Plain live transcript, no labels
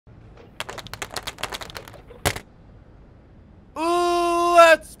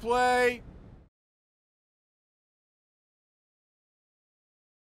Let's play.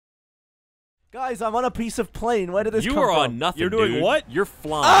 Guys, I'm on a piece of plane. Where did this come from? You are on nothing, You're doing dude. what? You're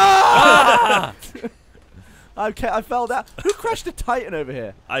flying. Ah! Okay, I fell down. Who crashed a Titan over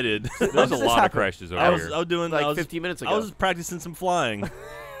here? I did. There's a does this lot of happen? crashes over I was here. doing Like I was, 15 minutes ago. I was practicing some flying.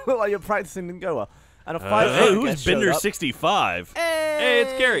 Look like you're practicing didn't go well. And a five. Hey, who's Bender 65? Hey,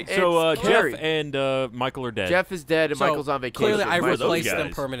 it's Gary. So It's Gary. Jeff and Michael are dead. Jeff is dead and So, Michael's on vacation. Clearly, I Who are those replaced guys?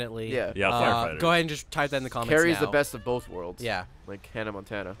 them permanently. Yeah. Yeah, firefighter. Go ahead and just type that in the comments Carrie's now. the best of both worlds. Yeah. Like Hannah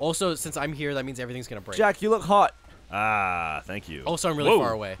Montana. Also, since I'm here, that means everything's gonna break. Jack, you look hot. Ah, thank you. Also, I'm really Whoa.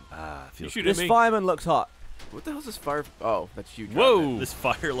 far away. Ah, You feels shoot This at me. fireman looks hot. What the hell's this fire? Oh, that's you. Whoa. this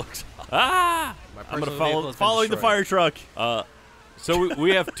fire looks. Ah! My I'm gonna personal vehicle follow has been following the destroyed. fire truck. So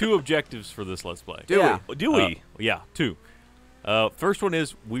we have two objectives for this Let's Play. Do Yeah. we? Do we? Yeah, two. First one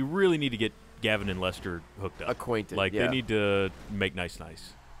is we really need to get Gavin and Lester hooked up. Acquainted. Like, yeah. they need to make nice.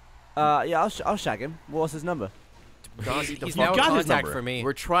 Yeah, I'll shag him. What's his number? God, He's the now fuck- in got his contact number. for me.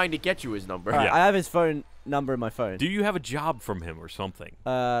 We're trying to get you his number. Alright, Yeah. I have his phone number in my phone. Do you have a job from him or something?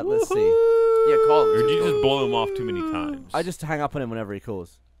 Let's see. Yeah, call him. Or do you just blow him off too many times? I just hang up on him whenever he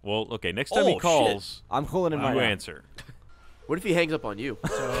calls. Well, okay, next time Oh, he shit. calls, I'm calling him you right now. answer. What if he hangs up on you?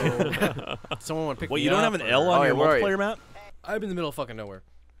 So, someone want to pick Wait, me you don't up have an or- L on Oh, your yeah, where are you? multiplayer map? I'm in the middle of fucking nowhere.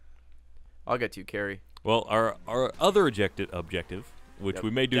 I'll get you, Carrie. Well, our other objective, which Yep.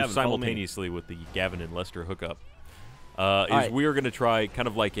 we may do Gavin, follow me. simultaneously with the Gavin and Lester hookup, is Alright. we are going to try kind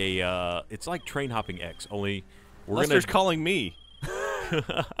of like a, it's like train hopping X, only we're going Lester's to... calling me.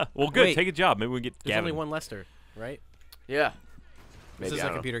 Well, good, Wait. take a job. Maybe we can get There's Gavin. only one Lester, right? Yeah. This Maybe, is I a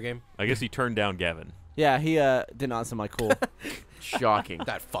don't know. computer game. I guess he turned down Gavin. Yeah, he didn't answer my call. Shocking.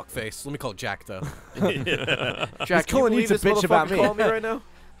 That fuckface. Let me call Jack though. Jack, can calling you believe to this bitch about motherfucker me. called me right now?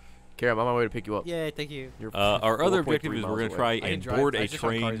 Carrie, I'm on my way to pick you up. Yeah, thank you. You're Our other 4.3 objective is we're miles going to away. try I can and drive. board I a just have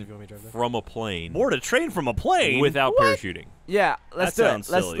cars train if you want me to drive there. from a plane Board a train from a plane? without parachuting. Yeah, let's That do it. sounds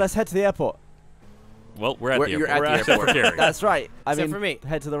Let's silly. let's head to the airport. Well, we're at the You're airport. at the Except for airport. Gary. That's right. I Except mean, for me.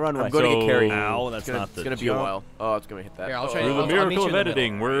 head to the runway. I'm going to So- get Carrie. Ow, that's it's gonna, not it's the gonna be a jump. while. Oh, it's gonna hit that. Here, I'll Oh. try Through the I'll meet miracle you of in the middle.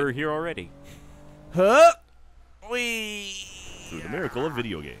 editing, we're here already. Huh? We. Through the miracle of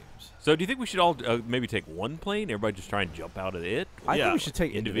video games. So do you think we should all maybe take one plane? Everybody just try and jump out of it? I Yeah. think we should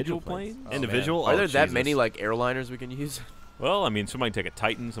take Individual planes. planes? Oh, Individual? Are Oh, there that Jesus. many like airliners we can use? Well, I mean, somebody take a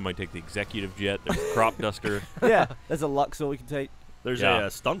Titan, somebody take the executive jet, there's a crop duster. Yeah, there's a Luxor we can take. There's Yeah.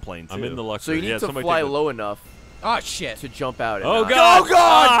 a stunt plane, too. I'm in the Luxor. So you need yeah, to somebody fly take the- low enough Oh shit. to jump out. And Oh not- god! Oh,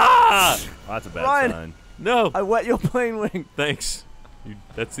 God! Ah! Oh, that's a bad Ryan. sign. No, I wet your plane wing. thanks.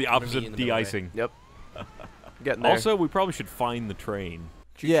 That's the opposite in of the middle way. de-icing. Yep. Getting there. Also, we probably should find the train.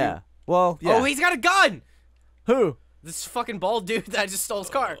 Yeah. Well, yeah. Oh, he's got a gun. Who? This fucking bald dude that just stole his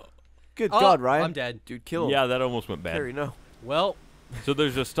car. Good Oh, God, Ryan. I'm dead. dude, kill him. Yeah, that almost went bad. Carrie, no. Well, So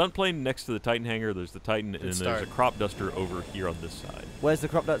there's a stunt plane next to the Titan hangar. There's the Titan, and then start. there's a crop duster over here on this side. Where's the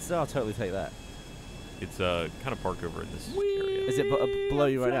crop duster? I'll totally take that. It's kind of parked over in this area. Is it below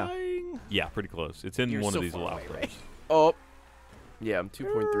you right now? Yeah, pretty close. It's in You're one so of these far little away, outdoors. right? Oh. Yeah, I'm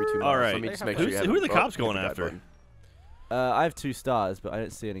 2.32 miles. All right. Let me just make sure you Who are the haven't- cops hit going the guide after? button. I have 2 stars, but I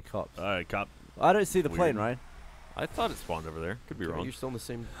don't see any cops. All right, cop. I don't see the plane, Weird. Ryan. I thought it spawned over there. Could be wrong. You're still in the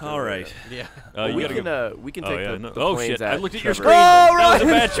same. All right. Yeah. You we gotta can go. we can Oh, take yeah, the, no. the Oh, planes shit. at I looked at your Trevor's. screen. Oh, That was a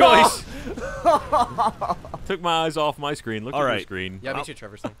Ryan, bad choice. Took my eyes off my screen. Look All at your right. screen. Yeah, me too,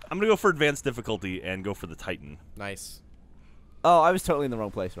 Trevor's thing. I'm going to go for advanced difficulty and go for the Titan. Nice. Oh, I was totally in the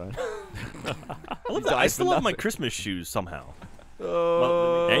wrong place, Ryan. I love that. I still have my Christmas shoes somehow.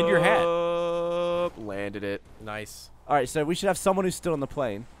 And your hat. Landed it. Nice. All right, so we should have someone who's still on the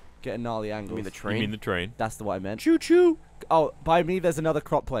plane getting gnarly You angles. mean the You train? mean the train? That's the what I meant. Choo choo. Oh, by me, there's another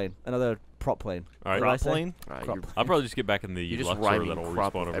crop plane, another prop plane. All right. What did I Prop say? plane? Right, Crop. you're, I'll probably just get back in the you're just Luxor rhyming that'll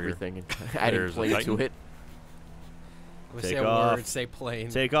crop respawn with over here. everything and adding There's the plane to Titan. it. I'm gonna Take say a off. word, say plane.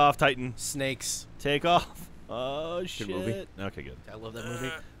 Take off, Titan. Snakes. Take off. Oh, shit. movie. Okay, good. I love that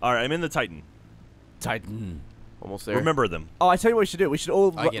movie. All right, I'm in the Titan. Titan. Almost there. Remember them. Oh, I tell you what we should do. We should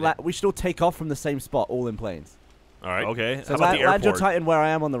all I get it. we should all take off from the same spot, all in planes. All right. Okay. So How about the land your airport? Titan where I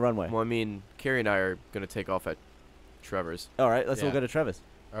am on the runway. Well, I mean, Carrie and I are gonna take off at Trevor's. All right, let's all Yeah. go to Trevor's.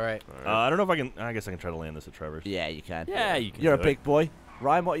 All right. I don't know if I can. I guess I can try to land this at Trevor's. Yeah, you can. Yeah, you can. You're a do it. big boy.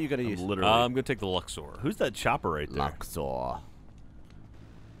 Ryan, what are you gonna I'm use? literally. I'm gonna take the Luxor. Who's that chopper right there? Luxor. Oh,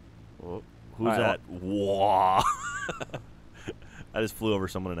 Who's All right, that? Whoa. I just flew over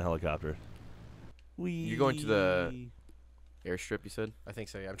someone in a helicopter. you're going to the airstrip, you said? I think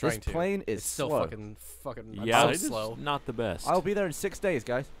so. Yeah, I'm This trying to. plane is It's still slow. fucking. I'm Yeah, so it is slow. not the best. I'll be there in 6 days,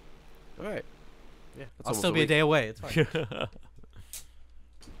 guys. All right. Yeah. That's I'll almost still a be a week. day away. It's fine.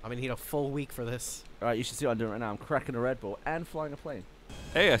 I'm gonna need a full week for this. All right, you should see what I'm doing right now. I'm cracking a Red Bull and flying a plane.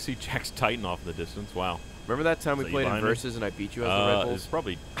 Hey, I see Jack's Titan off in the distance. Wow. Remember that time we Is that you played in behind me? Versus and I beat you as the Red It's Bulls?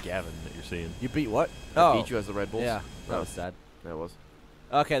 probably Gavin that you're seeing. You beat what? I beat you as the Red Bulls. Yeah, that Oh, was sad. that was.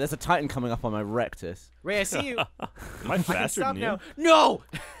 Okay, there's a Titan coming up on my Rectus. Ray, I see you. Am I faster Stop than you? now. No.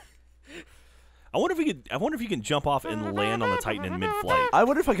 I wonder if you can jump off and land on the Titan in mid-flight. I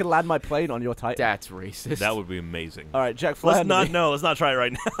wonder if I could land my plane on your Titan. That's racist. That would be amazing. All right, Jack, fly Let's under not. me. No, let's not try it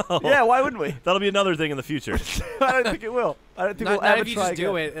right now. Yeah, why wouldn't we? That'll be another thing in the future. I don't think it will. I don't think Not, we'll ever if you try just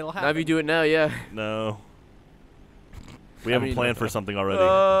do again. it, it'll happen. Now if you do it now, yeah. No. We I haven't mean- planned for something already.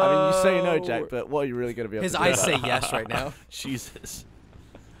 I mean, you say no, Jack, but what are you really going to be able His to do? eyes say yes right now. Jesus.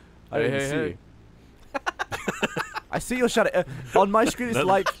 I don't Hey, even hey, see hey. you. I see your shadow. On my screen, it's That,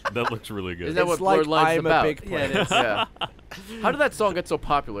 like that looks really good. Isn't that it's what like Blurred Line's I'm about? a big Yeah, player. it is. Yeah. How did that song get so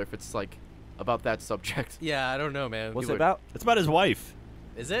popular if it's like about that subject? Yeah, I don't know, man. What's You it look- about? It's about his wife.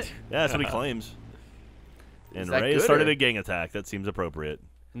 Is it? Yeah, that's what he claims. And that Ray good, started or- a gang attack. That seems appropriate.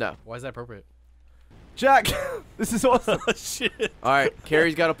 No. Why is that appropriate? Jack, this is awesome. Shit. All right,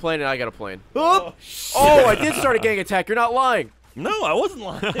 Carrie's got a plane and I got a plane. Oh, Oh, I did start a gang attack. You're not lying. No, I wasn't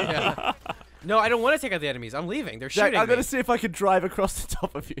lying. Yeah. No, I don't want to take out the enemies. I'm leaving. They're Jack, shooting I'm going me. to see if I can drive across the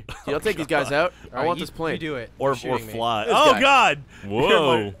top of you. I'll take these guys out. All I right, want you, this plane. You do it. Or You're shooting me. fly. This Oh guy. God.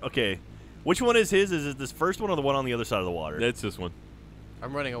 Whoa. Okay. Which one is his? Is it this first one or the one on the other side of the water? That's this one.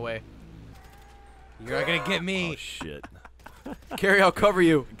 I'm running away. You're not gonna get me. Oh shit. Carrie, I'll cover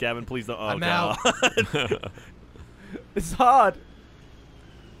you. Gavin, please don't. Oh I'm God. It's hard.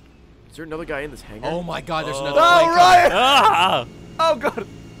 Is there another guy in this hangar? Oh my God, there's Oh. another Oh, plane right. Ah! Oh, God.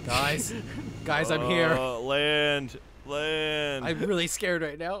 Guys, I'm here. Land. I'm really scared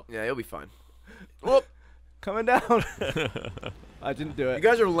right now. Yeah, you'll be fine. Whoop. Coming down. I didn't do You it.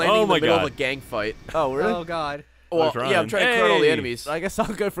 guys are landing Oh in the my middle God. of a gang fight. Oh, really? Oh God. Well, trying. yeah, I'm trying to clear out all the Hey. enemies. I guess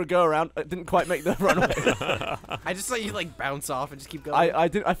I'll go for a go around. I didn't quite make the runway. I just let you like bounce off and just keep going.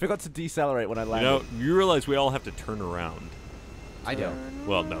 I forgot to decelerate when I You landed. know, you realize we all have to turn around. I don't.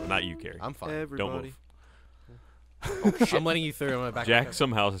 Well, no, not you, Carrie. I'm fine. Everybody. I'm letting you through. I'm gonna back. Jack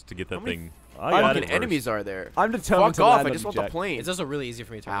somehow has to get that How many thing. I How got many it. enemies are there? I'm determined Fuck to off! land I on just you, want the Jack. plane. It's also really easy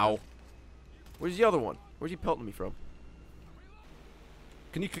for me to turn. Ow. around. Where's the other one? Where's he pelting me from?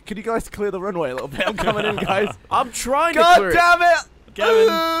 Can you guys clear the runway a little bit? I'm coming in, guys. I'm trying to God clear it. damn it!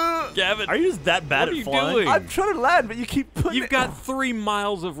 Gavin. Gavin, Are you just that bad what at are you flying? doing? I'm trying to land, but you keep putting You've it. got 3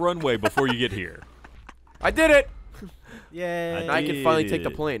 miles of runway before you get here. I did it. Yay. I can finally take the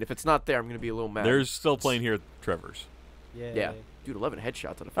did. plane. If it's not there, I'm gonna be a little mad. There's still a plane here at Trevor's. Yay. Yeah, dude, 11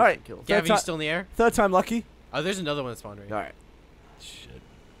 headshots on a 15 All right. kills. Gavin, ti- you still in the air? Third time lucky. Oh, there's another one that spawned right. All right. Shit.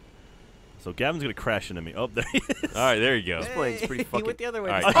 So Gavin's gonna crash into me. Oh, there he is. All right, there you go. This plane's pretty He fucking. went the other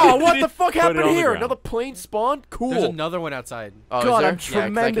way. All right. Oh, what the fuck Put it happened on the here? ground. Another plane spawned? Cool. There's another one outside. Oh, is God, there? I'm Yeah, 'cause I can't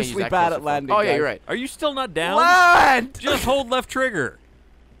use tremendously that bad close at to landing, Oh yeah, guys. you're right. Are you still not down? Land! Just hold left trigger.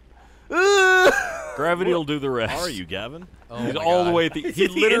 Gravity will do the rest. How are you, Gavin? Oh He's my all the God. way at the. Is He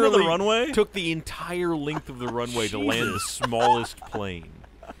it the end of literally the runway? took the entire length of the runway to land the smallest plane.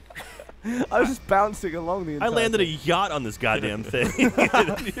 I was just bouncing along the I entire landed a thing. yacht on this goddamn thing.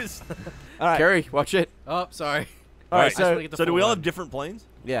 All right. Carrie, watch it. Oh, sorry. All right, I just wanna so get the So do full we all run. have different planes?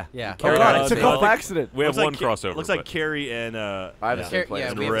 yeah. Yeah. Oh Carrie God, got it took the off same by one. accident. We have Looks one like crossover. Looks like but- Carrie and I have the yeah. same plane. yeah,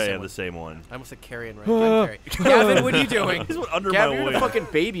 as we me. have the Ray same have one. the same one. I almost said Carrie and Ray. Carrie. Gavin, what are you doing? He's under Gavin, my you're wing. the fucking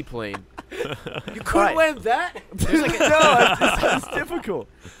baby plane. You couldn't Right. land that? There's like a, No, it's difficult.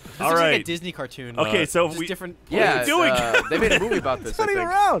 this All looks like a right. Disney cartoon. Okay, so just we different. Yeah, you doing? they made a movie about this. I Turning think.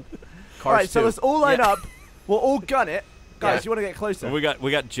 around. All right, so Cars let's all line Yeah. up. We'll all gun it. Guys, Yeah. you want to get closer? We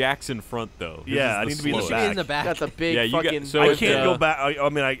got Jacks in front though. His Yeah, is I the need to be in the You slowest. should be in back. the back. Got the big Yeah, you got- fucking. so I it's, can't go back. I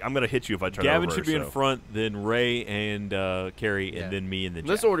mean, I'm gonna hit you if I turn Gavin over. should be in so. front, then Ray and Carrie, Yeah. and then me and then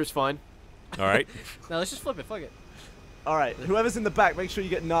This Jack. order's fine. All right. No, let's just flip it. Fuck it. All right, whoever's in the back, make sure you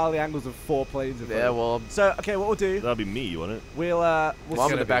get gnarly angles of 4 planes. In front Yeah, of you. well, So, okay, what we'll do, That'll be me, wouldn't it? we'll I'm in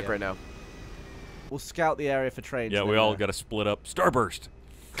gonna the be, back yeah. right now. we'll scout the area for trains. Yeah, and we then, all got to split up. Starburst.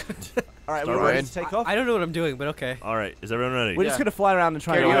 All right, Start we're ready Ryan. to take off. I don't know what I'm doing, but okay. All right, is everyone ready? We're Yeah. just gonna fly around and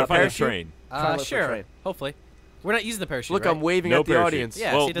try Carrie, and you line got up a Find a parachute? train. Try and look for a Sure. train. Hopefully. We're not using the parachute. Look, right? I'm waving No at the parachute. audience.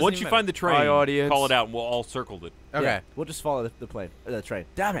 Yeah, well, see, it doesn't once even you find the train, Hi, audience. call it out, and we'll all circle it. Okay. Yeah, we'll just follow the plane, the train.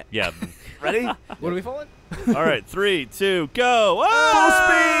 Damn it! Yeah. Ready? What are we following? All right, 3, 2, go!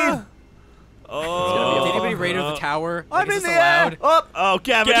 Ah! Full speed! Oh, Did anybody radio the tower? I'm Like, in is the this air. allowed? Up! Oh,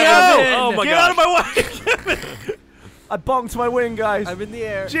 Gavin! Gavin! Go! Oh my Get gosh. out of my way! I bonked my wing, guys. I'm in the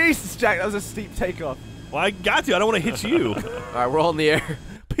air. Jesus, Jack, that was a steep takeoff. Well, I got to. I don't want to hit you. All right, we're all in the air.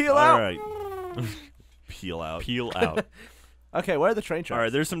 Peel All out. right. Peel out. Peel out. Okay, where are the train tracks? All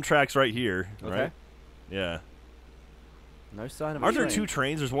right, there's some tracks right here. Okay. Right? Yeah. No sign of Aren't a there train. 2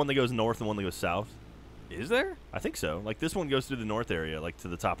 trains? There's one that goes north and one that goes south. Is there? I think so. Like this one goes through the north area, like to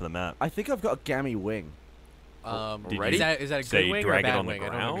the top of the map. I think I've got a gammy wing. Ready? Is that a Say good wing or a drag it bad on the wing? I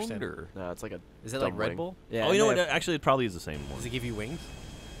don't ground, understand. or No, it's like a. Is it like dumb Red wing. Bull? Yeah. Oh, you know what? It Actually, it probably is the same one. Does it give you wings?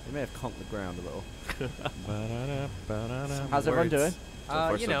 may have conked the ground a little. Ba-da-da-ba-da-da. How's everyone doing? So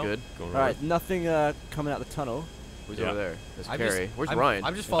far, You so know. good. going All right, nothing coming out the tunnel. Who's Yeah. over there? There's I'm Carrie. just- Where's I'm- Ryan?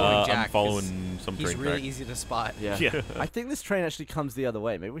 I'm just following Jack. I'm 'cause following some He's train really track. easy to spot. yeah. Yeah. I think this train actually comes the other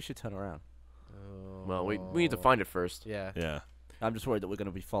way. Maybe we should turn around. Well, we need to find it first. Yeah. Yeah. I'm just worried that we're going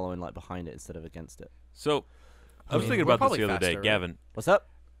to be following like behind it instead of against it. So, I was mean, thinking we're about this probably the other day, faster, right? Gavin. What's up?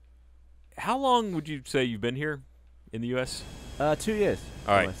 How long would you say you've been here in the U.S.? 2 years.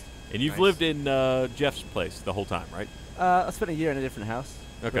 All right, almost. and you've Nice. lived in Jeff's place the whole time, right? I spent a year in a different house.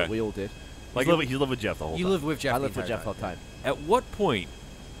 Okay. But we all did. Like, Like you live with Jeff the whole You time. live with Jeff. I the lived with entire Jeff all the time. at what point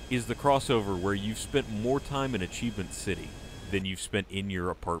is the crossover where you've spent more time in Achievement City than you've spent in your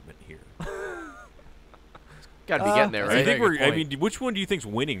apartment here? Gotta be getting there, that's I a right? very think good we're. I point. mean, which one do you think's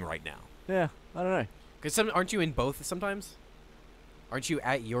winning right now? Yeah, I don't know. Because aren't you in both sometimes? Aren't you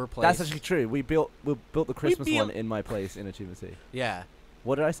at your place? That's actually true. We built the Christmas built- one in my place in Achievement City. Yeah.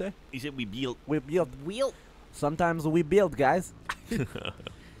 What did I say? He said we built. We build. Sometimes we build, guys.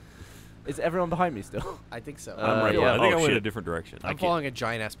 Is everyone behind me still? I think so. I'm right. yeah. I think Oh, I went in a shit. different direction. I'm following a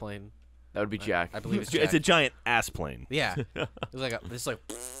giant ass plane. That would be Jack. I believe it's It's a Jack. giant ass plane. Yeah. It's like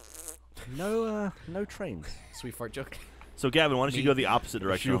No trains. sweet fart joke. So Gavin, why don't you Me. go the opposite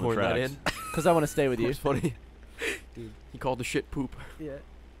direction on the Shoehorn that tracks? in. Because I want to stay with you. It's funny. Dude, he called the shit poop. Yeah.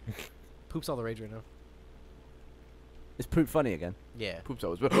 Poop's all the rage right now. Is poop funny again? Yeah. Poop's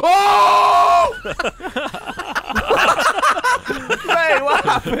always. Oh! Ray, what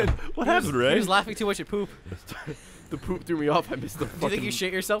happened? What happened, He Ray? was laughing too much at poop. The poop threw me off. I missed the Do you fucking. think you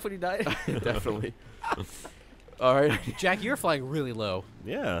shit yourself when you died? Definitely. All right. Jack, you're flying really low.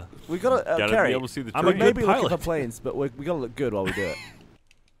 Yeah. We gotta Gotta Carrie, be able to see the I'm train. a we may good be looking for pilot. planes, but we gotta look good while we do it.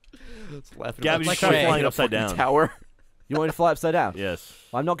 Laughing Gavin, about you like try Ray. flying a upside fucking down. Tower. You want me to fly upside down? Yes.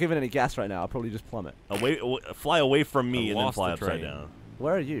 I'm not giving any gas right now. I'll probably just plummet. Fly away from me I and then lost fly the upside train. down.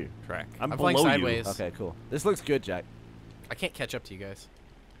 Where are you? track. I'm I'm below flying you. sideways. Okay, cool. This looks good, Jack. I can't catch up to you guys.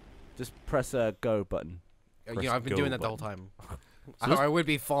 Just press a go button. You know, I've been go doing that the whole button. time. I would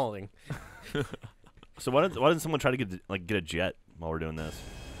be falling. So why didn't someone try to get a jet while we're doing this?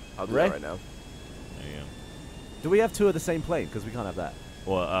 I'll do Ray? that right now. There you go. Do we have two of the same plane? Because we can't have that.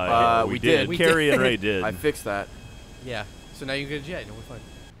 Well, we did. We Carrie did. and Ray did. I fixed that. Yeah. So now you can get a jet. And we're fine.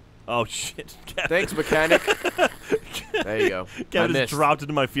 Oh shit! Gavin, Thanks, mechanic. There you go. I Gavin just missed. dropped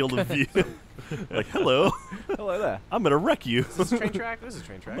into my field of view. Like, hello, Hello there. I'm gonna wreck you. Is this a train track? This is a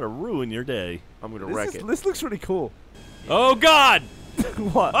train I'm track. gonna ruin your day. I'm gonna wreck it. This looks really cool. Oh God!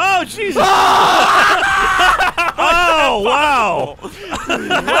 What? Oh Jesus! Oh wow!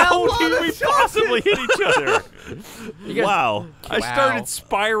 How did we possibly hit each other? Wow! I Wow. started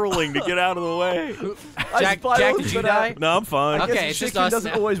spiraling to get out of the way. Jack, did you die? No, I'm fine. Okay, Okay, it's just chicken us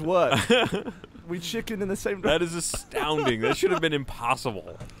doesn't now. always work. We chicken in the same That is astounding. That should have been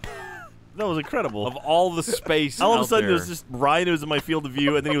impossible. That was incredible. Of all the space All of a out sudden, there. it was just Ryan was in my field of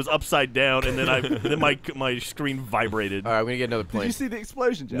view, and then he was upside down, and then my screen vibrated. All right, we're gonna get another Did plane. you see the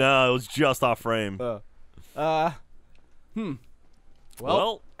explosion, Jack? No, it was just off frame. well,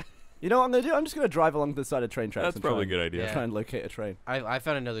 You know what I'm gonna do? I'm just gonna drive along the side of train tracks. that's and probably a try good and, idea. Yeah. try and locate a train. I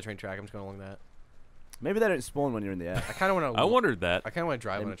found another train track. I'm just going along that. Maybe they don't spawn when you're in the air. I kind of want to. I wondered that. I kind of want to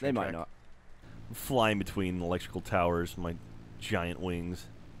drive on a They train might track. not. Flying between electrical towers, my giant wings.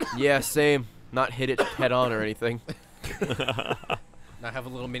 Yeah, same. Not hit it head on or anything. Not have a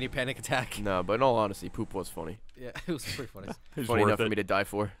little mini panic attack. No, but in all honesty, poop was funny. Yeah, it was pretty funny. It's Funny worth enough for it. me to die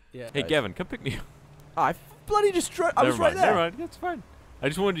for. Yeah. Hey, Gavin, come pick me up. I bloody just drove. I was Never right mind. there. Never mind. That's fine. I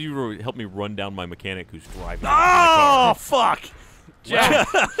just wanted you to help me run down my mechanic who's driving. Oh fuck! Yeah.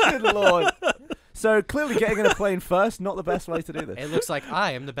 Good lord. So clearly, getting in a plane first, not the best way to do this. It looks like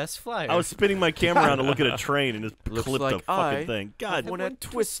I am the best flyer. I was spinning my camera around to look at a train and just Looks clipped like the fucking I thing. I God want a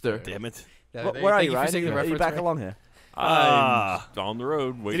twister. damn it! Yeah, Where are thank you, for Ryan? saying the Are you reference, back Ray. along here? Ah. I'm on the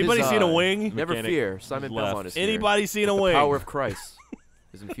road. Waiting. Anybody seen a Design. wing? Never Mechanic fear. Simon left. Belmont is here. Anybody seen a The wing? power of Christ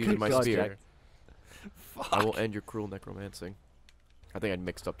is infused in my God, spirit. Jack. I will end your cruel necromancing. I think I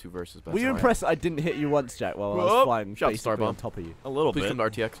mixed up two verses. But Were you that's all right. impressed that I didn't hit you once, Jack, while I was Whoop. flying Shut up, basically Starbomb. on top of you? A little Please bit. come to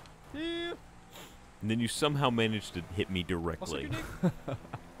RTX. And then you somehow managed to hit me directly.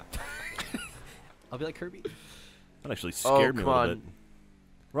 I'll be like Kirby. That actually scared me a come little on. bit.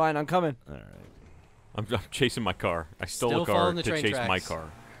 Ryan, I'm coming. All right. I'm chasing my car. I stole Still a car following the to train chase my tracks. car.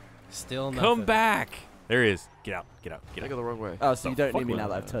 Still nothing. Come back. There he is. Get out. Get out. Get I out. go the wrong way. Oh, so The you don't fuck need me was now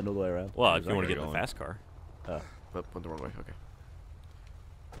that I've that? turned all the way around. Well, Where's if you want that to get in the going? fast car. Went the wrong way. Okay.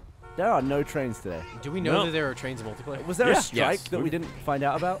 There are no trains today. Do we know No. that there are trains in multiplayer? Was there Yeah. a strike Yes. that we didn't find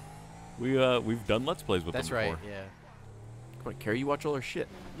out about? We've done Let's Plays with That's them right. before. Yeah. Come on, Carrie, you watch all our shit.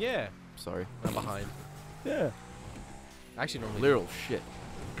 Yeah. Sorry. I'm behind. Yeah. Actually, normally. Literal shit.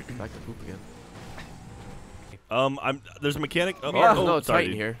 Back to poop again. There's a mechanic. Oh, Oh, oh, no, it's sorry,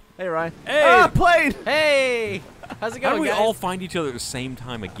 Titan dude. here. Hey, Ryan. Hey! Ah, plane! Hey! How's it How going, do we guys? all find each other at the same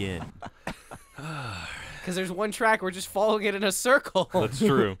time again? Because there's one track, we're just following it in a circle. That's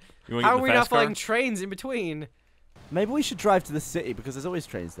true. You want to How get are in we the not fast car? following trains in between? Maybe we should drive to the city because there's always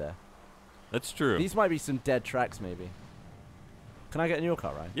trains there. That's true. These might be some dead tracks, maybe. Can I get in your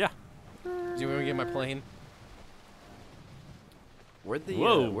car, Ryan? Yeah. Do you want to get my plane?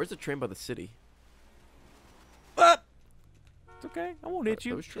 Whoa. Where's the train by the city? It's okay. I won't hit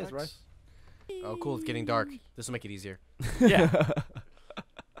you. Those Cheers, tracks? Oh, cool. It's getting dark. This will make it easier. Yeah.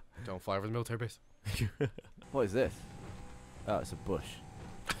 Don't fly over the military base. What is this? Oh, it's a bush.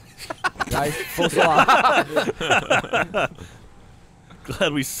 Guys, false alarm.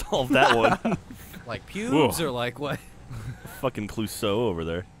 Glad we solved that one. Like pubes Whoa. or like what? Fucking Clouseau over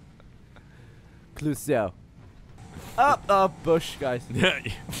there. Clouseau. Up, bush, guys. Yeah.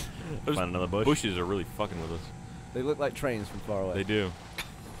 Those Find another bush. bushes are really fucking with us. They look like trains from far away. They do.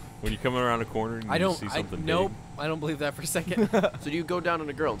 When you're coming around a corner and I you don't. see something Nope. I don't believe that for a second. So do you go down on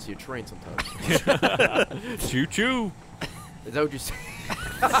a girl and see a train sometimes? big. Choo choo. Is that what you say?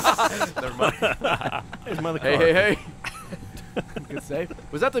 Never mind. Here's my other Hey, car. hey, hey. Good save.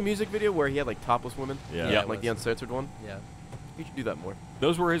 Was that the music video where he had like topless women? Yeah. Yeah. Like the uncensored one? Yeah. You should do that more.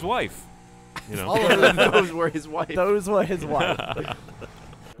 Those were his wife. You know. All of them. Those were his wife. Those were his wife.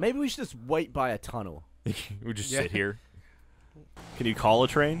 Maybe we should just wait by a tunnel. we just Yeah. sit here. Can you call a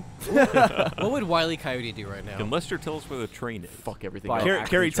train? What would Wile E. Coyote do right now? Can Lester tell us where the train is? Fuck everything By else. Car- Carrie, actually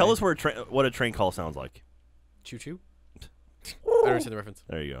Carrie, tell train. us what a train call sounds like. Choo choo. I don't understand the reference.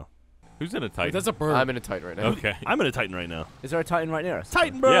 There you go. Who's in a Titan? That's a bird. I'm in a Titan right now. Okay. I'm in a Titan right now. Is there a Titan right near us?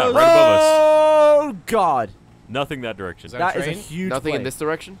 Titan Yeah, Bros. right above us. Oh, God. Nothing that direction. Is that That is a train? huge Nothing in plane. this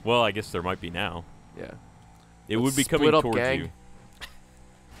direction? Well, I guess there might be now. Yeah. It Let's would be coming split up, towards gang. you.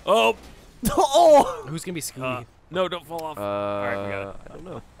 Oh Oh! Who's gonna be Scooby? no! Don't fall off. Alright, we got it. I don't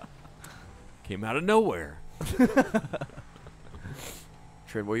know. Came out of nowhere.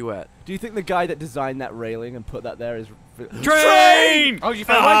 Train, where you at? Do you think the guy that designed that railing and put that there is... Train! Oh, you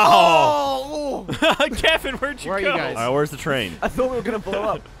found one. Oh! Kevin, where'd you Where are go? you guys? All right, where's the train? I thought we were going to blow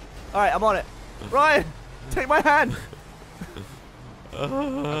up. All right, I'm on it. Ryan, take my hand. I'm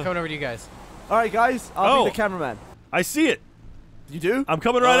coming over to you guys. All right, guys, I'll Oh. be the cameraman. I see it. You do? I'm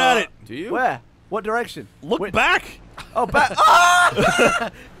coming right at it. Do you? Where? What direction? Look Wait. back. Oh, back. Ah!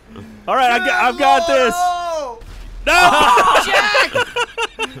 All right, I've got this. Oh! No!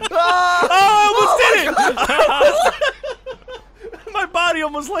 Oh, I almost did it! My body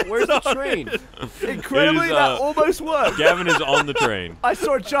almost landed Where's the on train? it. Incredibly, It is, that almost worked. Gavin is on the train. I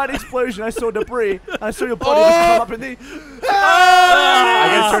saw a giant explosion. I saw debris. And I saw your body just come up in the... I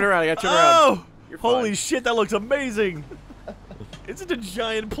gotta turn around. I gotta turn around. Oh! You're Holy fine. shit, that looks amazing. Isn't a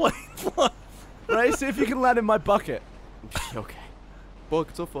giant plane flying? Right, see if you can land in my bucket. Okay. Book,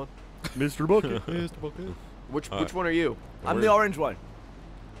 it's so fun. Mr. Bucket. Which Alright. one are you? I'm Where- the orange one.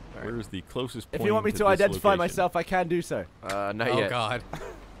 Where is the closest If point you want me to this identify location? myself, I can do so. Not Oh yet. God. If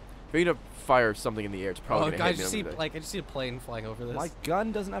you need to fire something in the air, it's probably Oh, gonna I hit me just over see there. like I just see a plane flying over this. My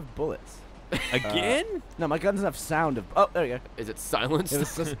gun doesn't have bullets. Again? No, my gun doesn't have sound of... Oh, there we go. Is it silenced? It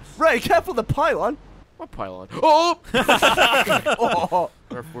was just... Ray, careful the pylon. What pylon? Oh! Oh.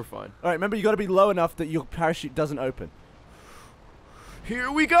 We're fine. All right, remember, you got to be low enough that your parachute doesn't open.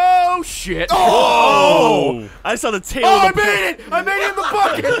 Here we go! Shit! Oh! I saw the tail Oh, I of the made it! I made it in the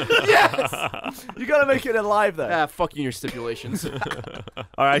bucket! Yes! You got to make it alive, though. Ah, fuck you and your stipulations. All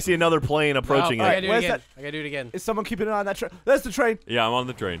right, I see another plane approaching I gotta it. do it Where's again. that- I gotta do it again. Is someone keeping an eye on that train? There's the train. Yeah, I'm on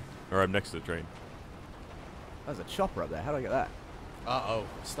the train. Or I'm next to the train. There's a chopper up there. How do I get that? Uh-oh.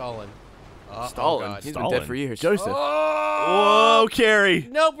 Stalin. Stalin. Oh, God. He's Stalin. been dead for years. Joseph. Whoa, Carrie.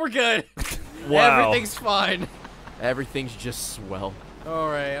 Nope, we're good. Wow. Everything's fine. Everything's just swell. All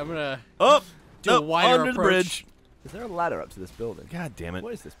right, I'm gonna Up. do a Up, wider under the approach. bridge. Is there a ladder up to this building? God damn it.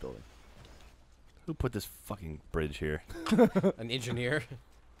 What is this building? Who put this fucking bridge here? An engineer.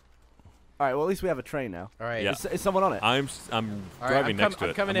 All right, well, at least we have a train now. All right. Yeah. Is someone on it? I'm All right, driving I'm next com- to I'm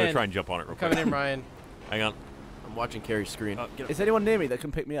it. coming I'm gonna in. try and jump on it real quick. Coming in, Ryan. Hang on. I'm watching Carrie's screen. Is anyone near me that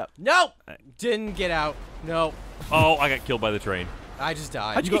can pick me up? Nope. Didn't get out. Nope. Oh, I got killed by the train. I just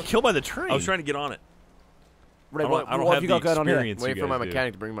died. How'd you get killed by the train? I was trying to get on it. Ray, I what don't what have have you the got going on here? experience. Waiting you for my guys do.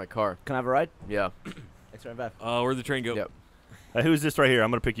 mechanic to bring my car. Can I have a ride? Yeah. Thanks, Ryan Bev. Where'd the train go? Yep. Who's this right here?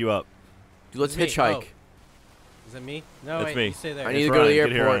 I'm gonna pick you up. Dude, let's Me. hitchhike. Oh. Is that me? No, That's wait. me. You stay there. I need It's to go to the Ryan.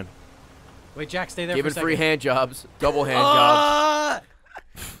 Get here, airport. Ryan. Wait, Jack, stay there Giving for a free second. hand jobs. Double hand Ah!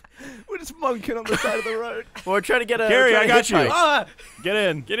 We're just monking on the side of the road. jobs. Well, we're trying to get a. Carrie, we're trying I got to you. hitchhike. Ah! Get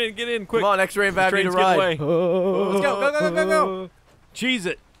in. Get in, quick. Come on, X-ray and Bad need to Train's getting ride. away. Let's go, go. Cheese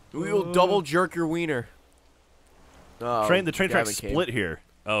it. We will double jerk your wiener. Oh, The train tracks Gavin came. split here.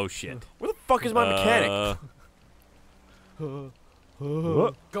 Oh shit. Where the fuck is my mechanic?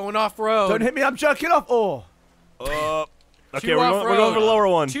 Going off road. Don't hit me, I'm jerking off. Oh. Okay, Two we're off-road. going for the lower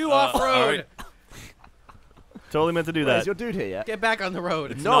one. Two off road. alright. Totally meant to do Where's that. your dude here yet? Get back on the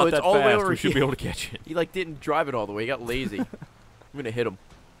road. It's No, not it's that all the way fast. over We should here. be able to catch it. He like didn't drive it all the way. He got lazy. I'm gonna hit him.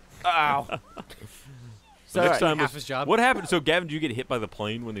 Ow. So next time, half his job. what happened? So Gavin, did you get hit by the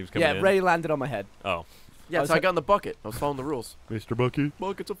plane when he was coming Yeah, in? Ray landed on my head. Oh, Yeah, so I got in the bucket. I was following the rules. Mr. Bucky.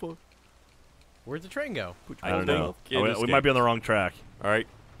 Buckets of fun. Where'd the train go? I don't know. think it We might be on the wrong track. All right.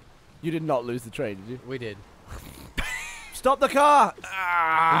 You did not lose the train, did you? We did. Stop the car! We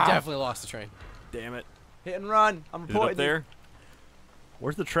definitely lost the train. Damn it. Hit and run. I'm Is it reporting up there?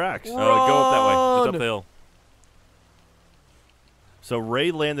 Where's the tracks? Go up that way. Just Run! up the hill. So Ray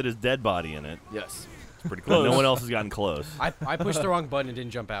landed his dead body in it. Yes. It's pretty But close. no one else has gotten close. I pushed the wrong button and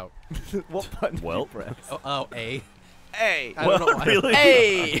didn't jump out. you. What button did Well. you press? Oh, A. Hey. I don't know why. really?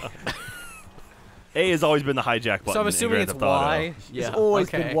 Hey. A has always been the hijack button. So I'm in assuming Grand it's Theft Auto. Y. Yeah. It's always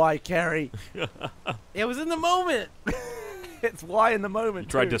Okay. been Y, Carrie. It was in the moment. It's Y in the moment. You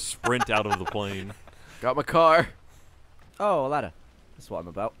tried too. to sprint out of the plane. Got my car. Oh, a ladder. That's what I'm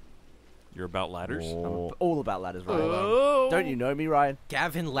about. You're about ladders? Oh. I'm all about ladders, Ryan. Oh. Don't you know me, Ryan?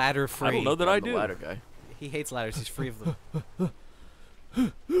 Gavin ladder free. I don't know that I'm I the do. ladder guy. He hates ladders. He's free of them.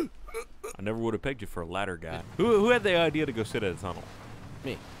 I never would have pegged you for a ladder guy. Who had the idea to go sit at a tunnel?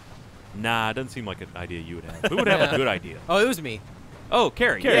 Me. Nah, it doesn't seem like an idea you would have. Who would have a good idea? Oh, it was me. Oh,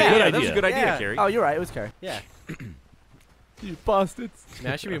 Carrie. Carrie, yeah, good that was idea. a good idea, Yeah. Carrie. Oh, you're right. It was Carrie. Yeah. You bastards.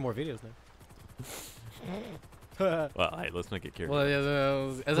 Now, I should be in more videos now. Well, hey, let's not get carried Well, away.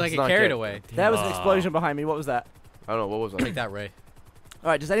 as I Let's get not carried get- away. There was an explosion behind me. What was that? I don't know. What was Take that? that, Ray. All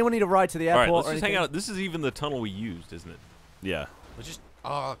right. Does anyone need a ride to the All airport? right, let's or just hang anything? out. This is even the tunnel we used, isn't it? Yeah. We'll just.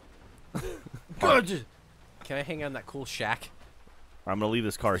 Oh. Can I hang out in that cool shack? I'm going to leave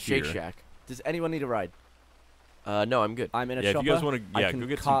this car Shake here. Shack. Does anyone need a ride? No, I'm good. I'm in a Yeah, shopper. if you guys want to, I yeah, can go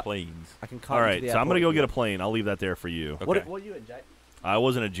get some cart- planes. I can cart All you right, to the so I'm going to airport go if get a plane. I'll leave that there for you. Okay. What are you in, Jack? I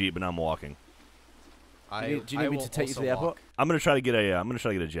was in a Jeep, but now I'm walking. Do you need me will to take you to also the airport? walk. I'm going to try to get a I'm going to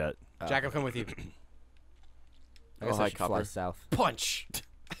try to get a jet. Jack, I'm coming with you. I guess hi, I should fly copper. south. Punch.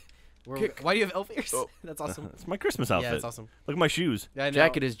 Kick. Why do you have elf ears? Oh. That's awesome. It's my Christmas outfit. Yeah, that's awesome. Look at my shoes. Yeah, I know.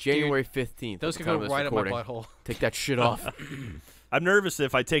 Jack, it is Dude, January 15th. Those at could the go time of this right up my recording. butthole. Take that shit off. I'm nervous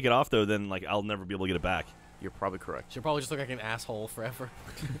if I take it off though, then like I'll never be able to get it back. You're probably correct. She'll probably just look like an asshole forever.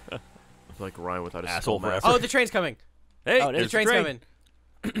 Like Ryan without a Asshole skull mask. Oh, the train's coming. Hey, Oh, it The there's train's the train.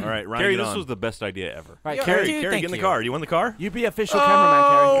 coming. All right, Ryan, Carrie, get this on. was the best idea ever. Right, Yo, Carrie. dude, Carrie, thank get in the you. car. Do you want the car? You be official cameraman,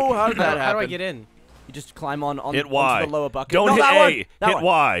 Carrie. how did that How do I happen? get in? You just climb on Hit onto Y. the lower bucket. Don't no, hit that A. One. That Hit one.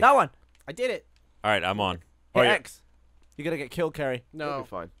 Y. That one. I did it. All right, I'm on. Hit Oh, yeah. X. You're gonna get killed, Carrie. You'll No. be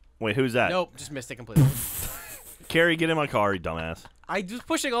fine. Wait, who's that? Nope, just missed it completely. Carrie, get in my car, you dumbass. I was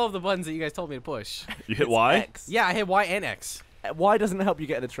pushing all of the buttons that you guys told me to push. You hit Y? X. Yeah, I hit Y and X. Y doesn't help you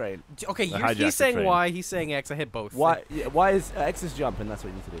get in the train. Okay, I hijacked the he's saying train. Y, he's saying X. I hit both. Y. Yeah, Y is X is jump, and that's what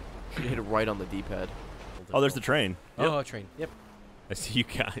you need to do. You hit it right on the D-pad. Oh, there's the train. Oh, train. Yep. I see you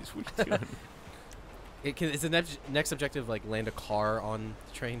guys. What are you doing? Is the next objective like land a car on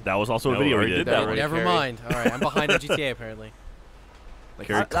the train? That was also No, a video we already did. did that already. Never Carrie. mind. All right, I'm behind the GTA apparently.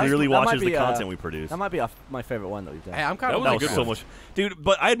 Carrie that's- clearly that might watches the be, content we produce. That might be my favorite one that we've done. Hey, I'm kind That of was a That good was so one. much, dude.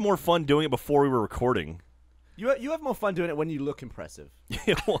 But I had more fun doing it before we were recording. You have more fun doing it when you look impressive.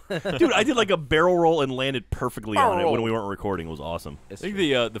 Dude, I did like a barrel roll and landed perfectly on it when we weren't recording. It was awesome. I think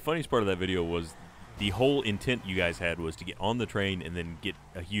the funniest part of that video was the whole intent you guys had was to get on the train and then get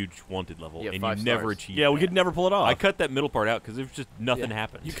a huge wanted level, Yeah, and 5 you never stars. achieved. Yeah, we that. could never pull it off. I cut that middle part out because there's just nothing Yeah.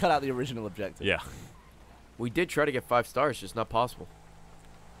 happened. You cut out the original objective. Yeah. We did try to get 5 stars, just not possible.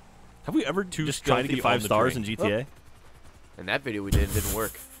 Have we ever Too just tried to stealthy get on 5 the stars train. in GTA? And that video we did didn't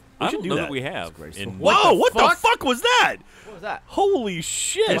work. I should don't do know that. that we have. Disgraceful. in- Whoa! What the fuck was that? What was that? Holy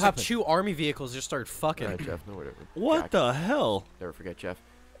shit! There's happened? 2 army vehicles just started fucking. All right, Jeff. No, whatever. What Jack. the hell? Never forget Jeff.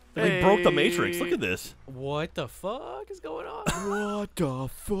 They broke the Matrix. Look at this. What the fuck is going on? What the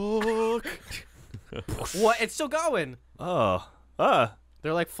fuck? What? It's still going.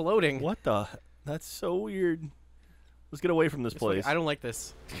 They're like floating. What the? That's so weird. Let's get away from this It's place. I don't like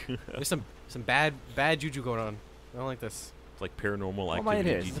this. There's some bad juju going on. I don't like this. It's like paranormal am I in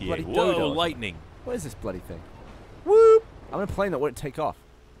activity here? in It's the GTA. bloody Whoa, dodo. lightning! What is this bloody thing? Whoop! I'm in a plane that won't take off.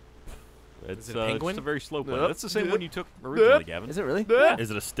 It's it a penguin? just a very slow plane. Nope. That's the same Nope. one you took originally, Gavin. Is it really?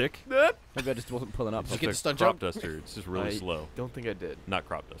 Is it a stick? Nope. Maybe I just wasn't pulling up. It's you just get a the stunt crop jump? duster. It's just really I slow. Don't think I did. Not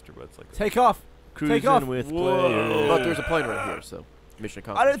crop duster, but it's like. Take off. Cruising off. with Whoa. players. But there's a plane right here, so mission I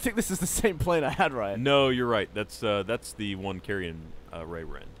accomplished. don't think this is the same plane I had, Ryan. No, you're right. That's the one carrying Ray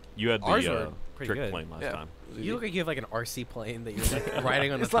Ren. You had Ours the were pretty trick good. plane last Yeah. time. You look like you have like an RC plane that you're like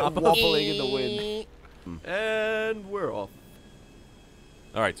riding on It's the like top of. wobbling in the wind. And we're off.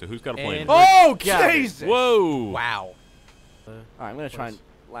 All right, so who's got a plane? And- Oh, God. Jesus! Whoa! Wow. All right, I'm gonna try and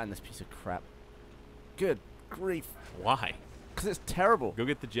land this piece of crap. Good grief. Why? Because it's terrible. Go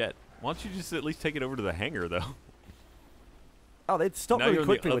get the jet. Why don't you just at least take it over to the hangar, though? Oh, they'd stop now really you're on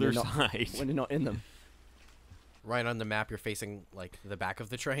the quickly when other you're, not, side. when you're not in them. Right on the map, you're facing like the back of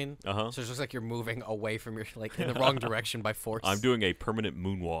the train. Uh-huh. So it's just like you're moving away from your like in the wrong direction by force. I'm doing a permanent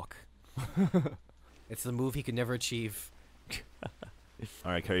moonwalk. It's the move he could never achieve.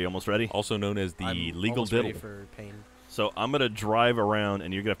 All right, Carrie, you almost ready? Also known as the I'm legal almost ready diddle. for pain. So I'm gonna drive around,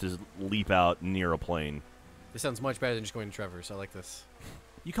 and you're gonna have to just leap out near a plane. This sounds much better than just going to Trevor's. I like this.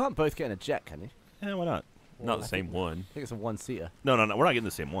 You can't both get in a jet, can you? Yeah, why not? Not the same one. I think it's a one-seater. No, we're not getting the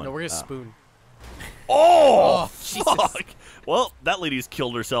same one. No, we're gonna spoon. Oh, Jesus. fuck! Well, that lady's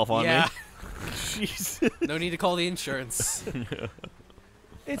killed herself on Yeah. me. Jeez. No need to call the insurance.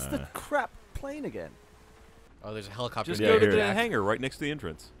 It's the crap plane again. Oh, there's a helicopter. Just Yeah, go to here. the Jack. hangar right next to the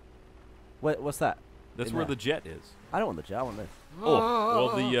entrance. What's that? That's In where there. the jet is. I don't want the jet. I want this.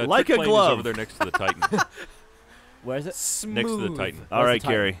 Oh, well, the Like trick a plane glove. is over there next to the Titan. Where is it? Smooth. next to the Titan. All Where's right, the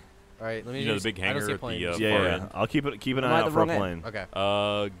Titan? Carrie. All right, let me You know the just- big I don't hangar see a at the, plane. far Yeah, end. I'll keep an Am I eye at out the for a wrong end? plane.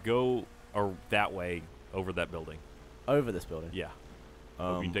 Okay. Go or that way over that building. Over this building. Yeah.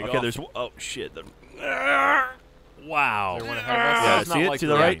 Hope you take Okay, off. there's oh shit. Wow. Is there one ahead of us? Yeah, It's not see it like to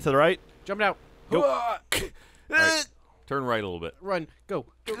the the right, rain. to the right. Jumping out. Go. Right. Turn right a little bit. Run. Go.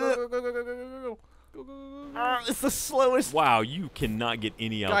 Go, go, go, go, go, go, go, go, go. Go, go, go, go. It's the slowest. Wow, you cannot get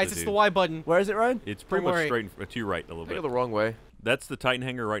any altitude. Guys, it's the Y button. Where is it, Ryan? It's pretty Don't much worry. straight to your right a little I go bit. the wrong way. That's the Titan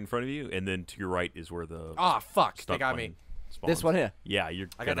hangar right in front of you, and then to your right is where the Ah, fuck. They stunt got plane me. spawns. This one here. Yeah, you're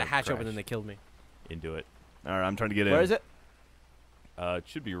I got the gonna hatch open crash and they killed me. into it. All right, I'm trying to get in. Where is it? It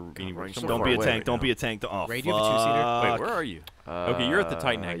should be anywhere. Ryan's so somewhere Don't far be a away tank. right Don't now. be a tank. Oh, Ray, do you have a two-seater? Wait, where are you? Okay, you're at the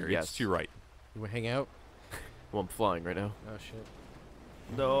Titan hangar. Yes. It's to your right. You want to hang out? Well, I'm flying right now. Oh, shit.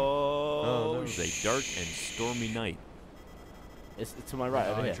 No. Oh, it's a dark and stormy night. It's to my right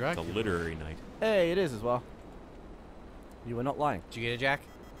over here. It's a literary night. Hey, it is as well. You were not lying. Did you get it, Jack?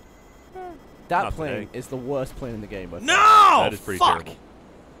 That Not plane today. is the worst plane in the game. No. That is pretty fuck. terrible.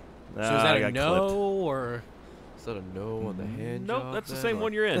 So is I that a got no clipped. or? Is that a no on the hand Nope, job that's the then, same or-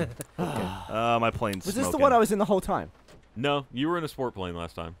 one you're in. My plane's Was this the smoking. one I was in the whole time? No, you were in a sport plane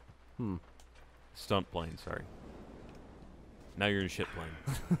last time. Hmm. Stunt plane, sorry. Now you're in a shit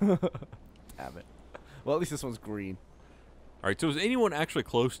plane. Damn it. Well, at least this one's green. All right, so is anyone actually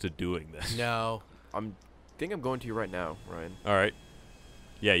close to doing this? No. think I'm going to you right now, Ryan. All right.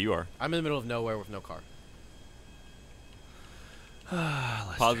 Yeah, you are. I'm in the middle of nowhere with no car.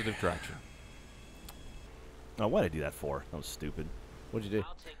 Positive traction. Oh, what did I do that for? That was stupid. What'd you do?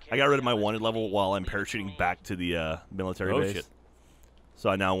 I got rid of my wanted level while I'm parachuting back to the military Oh, base. shit. So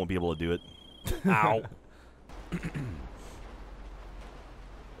I now won't be able to do it. Ow.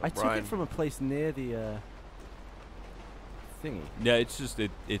 I took Brian. it from a place near the thingy. Yeah, it's just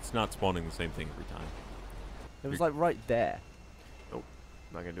it's not spawning the same thing every time. It was like right there. I'm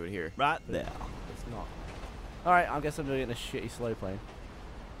not gonna do it here. Right there. It's not. All right, I guess I'm doing it in a shitty slow plane.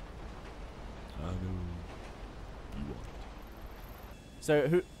 So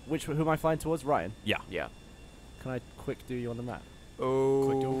who am I flying towards? Ryan. Yeah. Yeah. Can I quick do you on the map?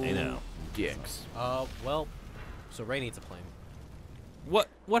 Oh. Hey now. Dicks. Well, so Ray needs a plane.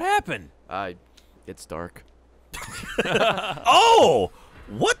 What happened? It's dark. Oh!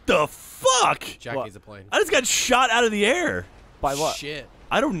 What the fuck? Jack What? needs a plane. I just got shot out of the air. By what? Shit.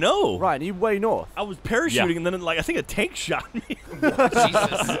 I don't know. Ryan, are you way north? I was parachuting Yeah. and then like I think a tank shot me.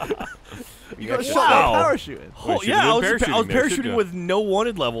 Jesus. You got shot. shot by Wow. parachuting. Oh, should've yeah, I was, been I was parachuting there, shouldn't parachuting ya? with no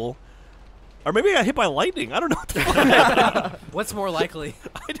wanted level. Or maybe I got hit by lightning. I don't know. What the fuck. What's more likely?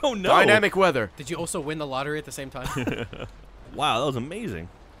 I don't know. Dynamic weather. Did you also win the lottery at the same time? Wow, that was amazing.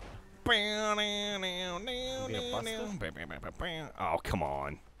 Oh, come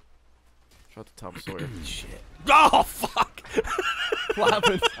on. Shout out to Tom Sawyer. Shit. Oh, fuck. What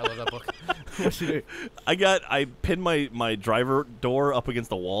happened? I love that book. What'd you do? I pinned my driver door up against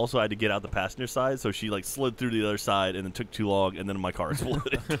the wall, so I had to get out the passenger side. So she like slid through the other side, and then took too long, and then my car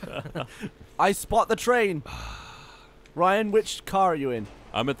exploded. I spot the train. Ryan, which car are you in?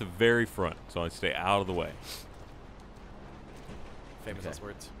 I'm at the very front, so I stay out of the way. Famous Okay. last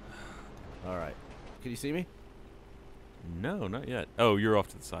words. All right. Can you see me? No, not yet. Oh, you're off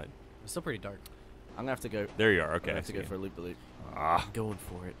to the side. still pretty dark. I'm gonna have to go. There you are. I'm Okay. gonna I have to see go you. for a loop the loop. I'm going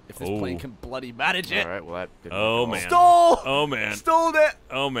for it. If this plane Oh. can bloody manage it. All right. Well, that. Didn't Oh, work at all. man. Stall! Oh man. Stalled it!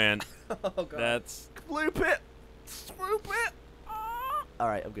 Oh man. Oh god. That's. Loop it! Swoop it!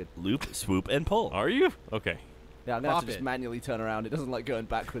 Alright, I'm good. Loop, swoop, and pull. Are you? Okay. Yeah, I'm gonna have Pop to just it. manually turn around. It doesn't like going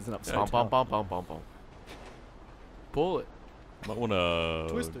backwards and upside Bum, down. bum, bum, bum, bum, bum. Pull it. Might want to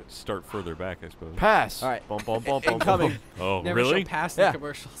Twist it. start further back, I suppose. Pass. All right. Bum, bum, bum, bum, Incoming. bum. Oh, Never really? show past Yeah. the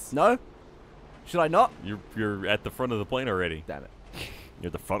commercials. No? Should I not? You're at the front of the plane already. Damn it. You're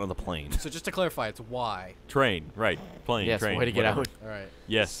at the front of the plane. So just to clarify, it's Y. Train, right? Plane, Yes. train. Way to get whatever. out. All right.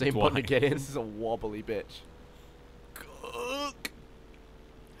 Yes. Same why. button to get in. This is a wobbly bitch.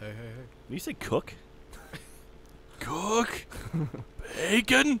 Hey, hey, hey. Did you say cook? Cook.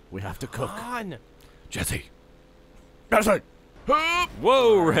 Bacon. We have to cook. Come on. Jesse. Jesse.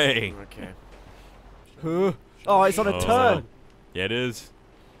 Whoa, Ray. Okay. Oh, it's on a Oh. turn. Yeah, it is.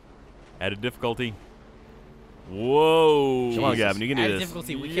 Added difficulty. Whoa. Come on, Gavin. You can do Added this.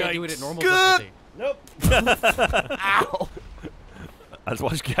 difficulty. We can't do it at Yikes. normal Good. difficulty. Ow! I just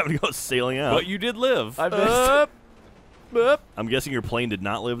watched Gavin go sailing out. But you did live. I missed. I'm guessing your plane did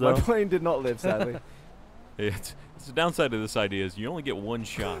not live, My though. plane did not live, sadly. It's the downside of this idea is you only get one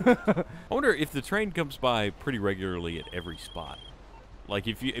shot. I wonder if the train comes by pretty regularly at every spot. Like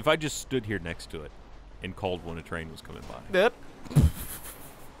if I just stood here next to it and called when a train was coming by. Yep.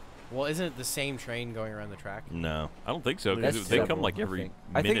 Well, isn't it the same train going around the track? No. I don't think so That's because they come several, like I every think.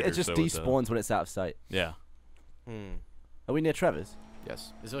 minute I think it or just so despawns when it's out of sight. Yeah. Hmm. Are we near Trevor's?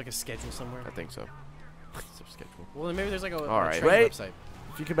 Yes. Is there like a schedule somewhere? I think so. It's a schedule. Well, then maybe there's like a All right. train Wait. website.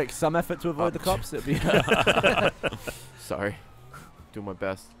 If you could make some effort to avoid the cops, it'd be. Sorry. Do my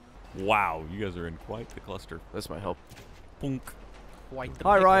best. Wow, you guys are in quite the cluster. This might help. Punk. Quite the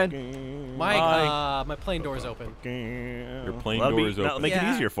Hi, pickle. Ryan. My plane door's open. Your plane That'll door is that'll open. make it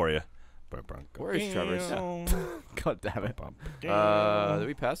Yeah. easier for you. Where is Trevor's? God damn it. Did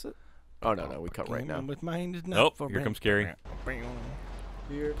we pass it? Oh no, we cut right now. Nope, here comes Carrie.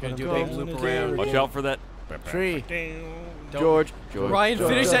 Here Gonna do a big loop around. Watch out for that. Tree. Don't- George. Ryan, George.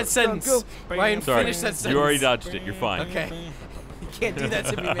 finish that Go. sentence. Ryan, Sorry, finish that sentence. you already dodged it. You're fine. Okay. You can't do that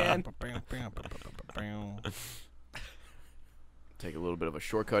to me, man. Take a little bit of a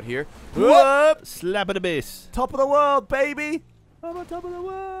shortcut here. Whoop! Slap at the base. Top of the world, baby! I'm on top of the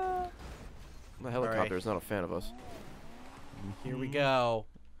world! The helicopter is not a fan of us. Here we go.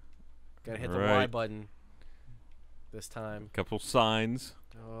 Gotta hit the Y Alright. button this time. Couple signs.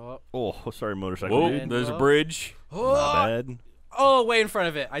 Oh, Oh, sorry, motorcycle Whoa, dude. there's a Whoa. bridge. My oh, bad. oh, way in front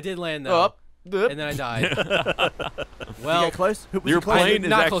of it. I did land though, Up. and then I died. Did you Well, get close? Was Your he close? plane is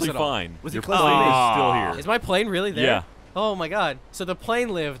not close actually at all. fine. Was he Your close to plane me? is still here. is my plane really there? Yeah, Oh my god. So the plane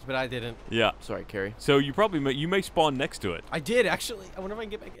lived, but I didn't. yeah. Sorry, Carrie. So you probably you may spawn next to it. I did actually. I wonder if I can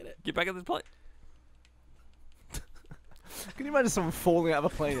get back in it. Get back in the plane. Can you imagine someone falling out of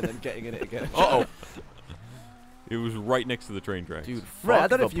a plane and then getting in it again? Uh-oh. It was right next to the train tracks. Dude, Ray, I fuck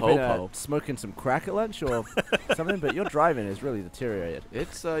don't know the if you've been popo. smoking some crack at lunch or something, but your driving is really deteriorated.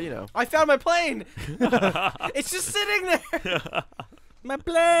 It's, you know. I found my plane. It's just sitting there. My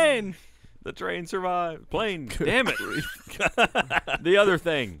plane. The train survived. Plane. Damn it. The other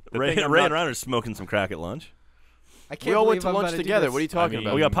thing. The Ray, thing I'm Ray not- and Ryan are smoking some crack at lunch. I can't We all went believe to I'm lunch about do together. this. What are you talking mean-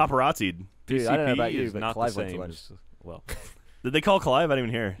 about? We got paparazzi'd. Dude, I don't know about PCP you, is but not Clive the went to same lunch. as- well, Did they call Clive? I didn't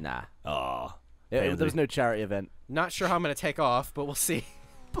even hear. Nah. Oh. There was no charity event. Not sure how I'm gonna take off, but we'll see.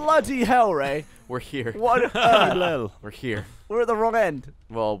 Bloody hell, Ray. We're here. What? Lol. We're here. We're at the wrong end.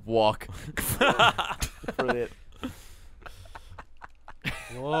 Well, walk. Brilliant.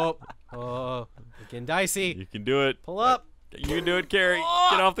 Whoa. Oh, getting dicey. you can do it. Pull up. You can do it, Carrie.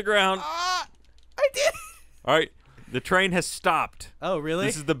 Get off the ground. Ah, I did. All right. The train has stopped. Oh, really?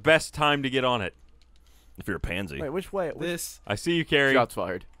 This is the best time to get on it. If you're a pansy. Wait, which way? This. I see you, Carrie. Shots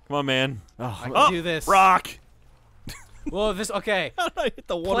fired. Come on, man. I can Oh, do this. Rock. Well, this. Okay. How did I hit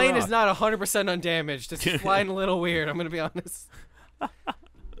the one Plane rock? is not 100% undamaged. It's flying a little weird. I'm gonna be honest.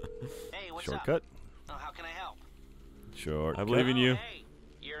 Hey, what's Shortcut. up? Oh, how can I help? Shortcut. I believe in you. Hey,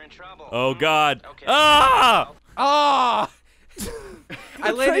 you're in trouble. Oh, God. Okay. Ah! Ah! I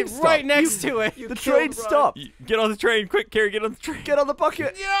landed train right stopped. next to it. the train stopped. Get on the train. Quick, Carrie, get on the train. Get on the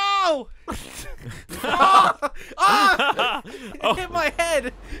bucket. No! ah! It hit my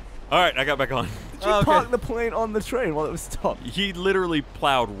head. All right, I got back on. Did you Okay. park the plane on the train while it was stopped? He literally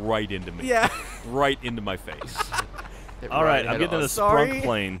plowed right into me. Yeah. Right into my face. All right, I'm getting in a Sorry. sprunk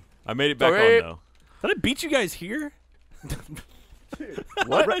plane. I made it back Sorry. on, though. Did I beat you guys here?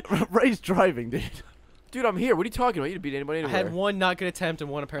 What? Ray's driving, dude. Dude, I'm here. What are you talking about? You didn't beat anybody I anywhere. had one not good attempt and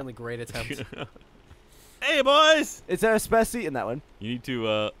one apparently great attempt. Hey, boys. Is there a spare seat in that one? You need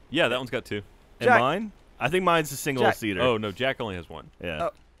to. Yeah, that one's got 2. And Jack. mine? I think mine's a single Jack. seater. Oh no, Jack only has 1. Yeah.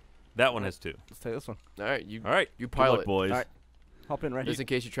 Oh. That one has 2. Let's take this one. All right, you. All right. You Good luck, pilot. boys. All right. Hop in, Ray. Just in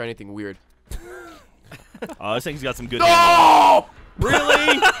case you try anything weird. Oh, this thing's got some good. No!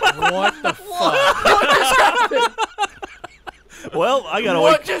 Really? What the fuck? Well, I gotta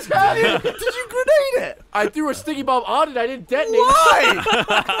What wait. just happened? Did you grenade it? I threw a sticky bomb on it. I didn't detonate. Why?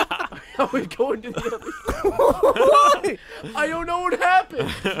 I was going to the other. Why? I don't know what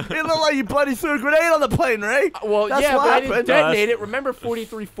happened. It looked like you bloody threw a grenade on the plane, Ray. Well, That's yeah, what but I didn't happened. detonate it. Remember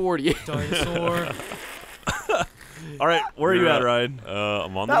 4340. Dinosaur. All right, where are you at, Ryan?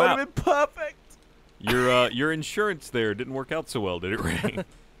 I'm on the That would have map. been perfect. Your insurance there didn't work out so well, did it, Ray?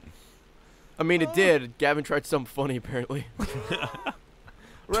 I mean, it did. Gavin tried something funny, apparently.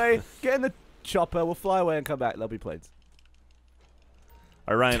 Ray, get in the chopper. We'll fly away and come back. There'll be planes.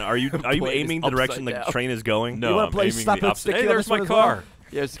 All right, Ryan, are you Plane aiming is the direction the upside down. train is going? No, You wanna I'm play aiming slap the and opposite. sticky Hey, on there's this my one as well? car.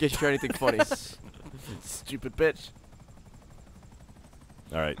 Yeah, just in case you try anything funny. Stupid bitch.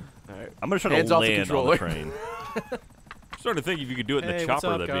 All right. All right. I'm gonna try Hands to off the land on the controller. train. I'm starting to think if you could do it in Hey, the what's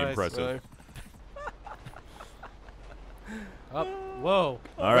chopper, up, that'd be guys? impressive. Up. Whoa.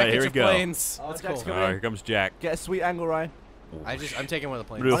 All right, here we Wreckage of go. planes. Oh, That's Jack's cool. All right, here comes Jack. Get a sweet angle, Ryan. I'm taking one of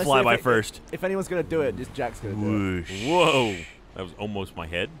the I'm planes. gonna do a Honestly, flyby if it- first. If anyone's gonna do it, just Jack's gonna do it. Whoosh. Whoa, that was almost my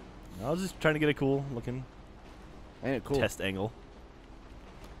head. I was just trying to get a cool looking Ain't it cool? test angle.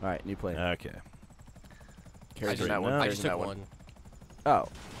 All right, new plane. Okay. Carries just- in that one. I I Carries just in took that one. Oh,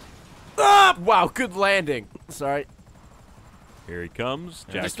 Ah! Wow, good landing. sorry. Here he comes.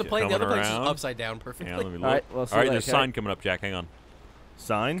 Jack Just the plane. The coming other plane's just around. upside down perfectly. Hang on, let me look. All right, well, see All right, you there's a later, sign coming up, Jack. Hang on.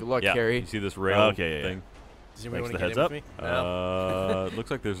 Sign? Good luck, Yeah, Carrie. you see this rail Okay, yeah, thing? Does anybody Thanks want for to the get in with me?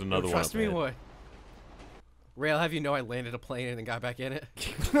 Looks like there's another one. Trust up me, ahead. what? Ray, I'll have you know I landed a plane and then got back in it.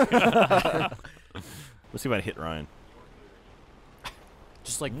 Let's see if I can hit Ryan.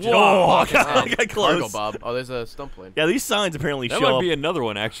 Just like Whoa, I just got, I got Cargo close. Bob. Oh, there's a stump plane. Yeah, these signs apparently That show might up. be another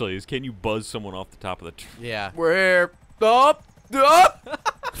one, actually, is can you buzz someone off the top of the Yeah. We're here. Up. Up.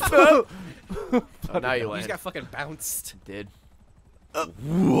 Oh, now you You land. just got fucking bounced. Did. All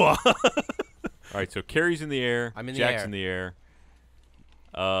right, so Carrie's in the air. I'm in the Jack's air. in the air.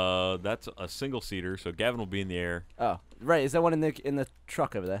 That's a single seater, so Gavin will be in the air. Oh, Ray, is there one in the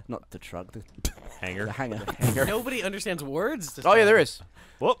truck over there? Not the truck, the Hanger. hangar. Nobody understands words. this Oh, yeah, time. there is.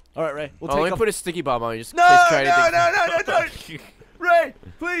 Whoop. All right, Ray. We'll Oh, let take me off. put a sticky bomb on you just in No, case you try no, anything. no, don't. Ray,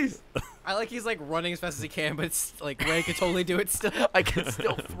 please. I like he's like running as fast as he can, but it's like Ray could totally do it still. I can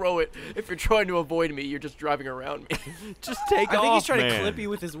still throw it. If you're trying to avoid me, you're just driving around me. Just take I off, think he's trying man. to clip you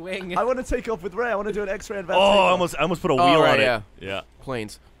with his wing. I want to take off with Ray. I want to do an X-ray advance. Oh, I almost put a wheel Oh, right, on it. yeah. Yeah.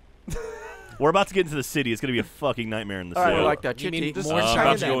 Planes. We're about to get into the city. It's gonna be a fucking nightmare in the All right, city. I well, like that. You mean Chitty. Just more hang about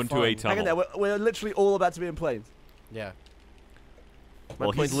in to there. go into a Fun. tunnel. Hang in there. We're literally all about to be in planes. Yeah. My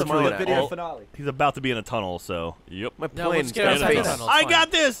Well, plane's he's smiling literally at Video me. all- finale. He's about to be in a tunnel, so. Yep. My No, plane's let's get got outside a the face. tunnel. It's I fine.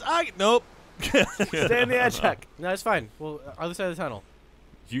 got this. Nope. Stay in the air, Jack. No, it's fine. Well, other side of the tunnel.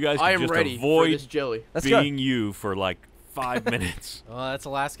 You guys I can am just ready for avoid this jelly. Let's go. being you for like 5 minutes. Oh, that's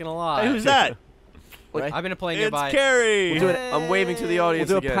Alaskan a lot. Hey, who's that? Ray. I've been a plane It's nearby. Carrie. We'll do it. I'm waving to the We'll audience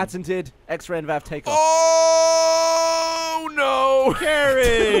do a again. patented X-ray and VAV takeoff. Oh no!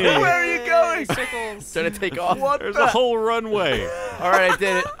 Carrie. Where are you going? Circles. Trying to take off. What There's the? a whole runway. All right, I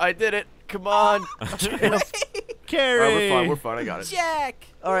did it. I did it. Come on. Carrie. All right, we're fine. We're fine. I got it. Jack.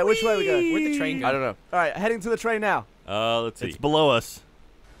 All right, which way are we going? Where'd the train go? I don't know. All right, heading to the train now. Let's see. It's below us.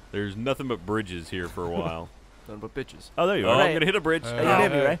 There's nothing but bridges here for a while. None but bitches. Oh, there you Oh, are. I'm gonna hit a bridge. Are you near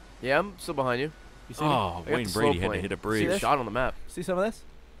me, Ray? Yeah, I'm still behind you. You see me? Oh, I got Wayne the slow Brady had to plane. hit a See bridge. the shot on the map. See some of this?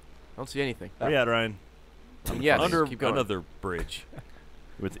 I don't see anything. Where you at, Ryan? Yeah, Under keep going. another bridge.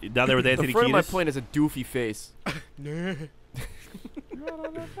 Down there with The Anthony front of my Kiedis? plane has a doofy face.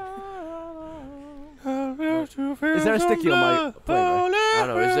 Is there a sticky on my plane, Ray? I don't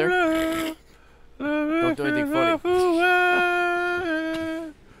know. Is there? Don't do anything funny.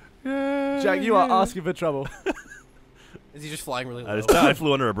 Jack, you are asking for trouble. Is he just flying really low? I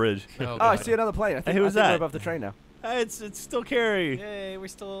flew under a bridge. Oh, Oh, I God. see another plane. I think, who's I think that? we're above the train now. It's still Carrie. Yay, we're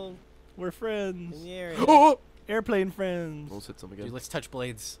still We're in friends. the area. Oh! Airplane friends. Almost hit some Dude, again. let's touch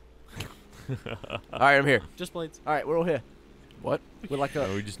blades. All right, I'm here. Just blades. All right, we're all here. What? We're like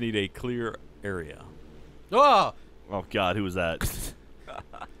So we just need a clear area. Oh! Oh God, who was that?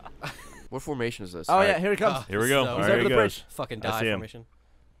 What formation is this? Oh All yeah, right. here he comes. Here we go. So, All He's right, over here the he bridge. fucking I die see him. formation.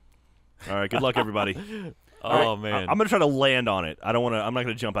 All right, good luck, everybody. Oh man. I'm gonna try to land on it. I'm not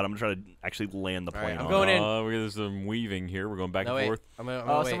gonna jump out. I'm gonna try to actually land the All right, plane. I'm on going it. in. There's some weaving here. We're going back No, and wait. forth. I'm gonna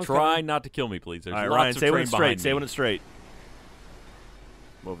Oh, wait. someone's Try not to kill me, please. There's All right, lots Ryan, of say when train it's straight. behind Say me. when it's straight.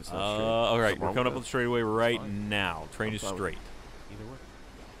 Move us All right, we're wrong coming up with on the straightaway right Fine. now. Train I'm is fine with straight. Either way.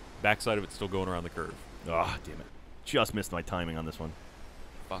 Backside of it's still going around the curve. Ah, damn it. Just missed my timing on this one.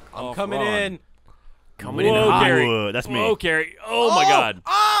 Fuck I'm off, coming Ron. in. Coming in Whoa, hot. Gary. Whoa, that's me. Whoa, Carrie. Oh, my God.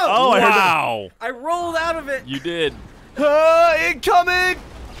 Oh, I heard that. Wow. I rolled out of it. You did. Incoming!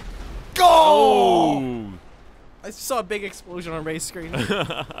 Go! Oh. I saw a big explosion on Ray's screen.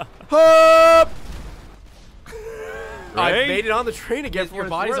 Hup! I Ray? made it on the train again. Your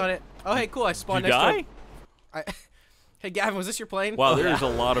body's on it. Oh, hey, cool. I Did spawned you next die? to him. Hey, Gavin, was this your plane? Wow, there's a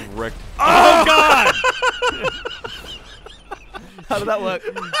lot of wrecked. Oh, God! How did that work?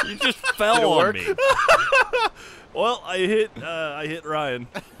 You just fell on work? me. Well, I hit Ryan.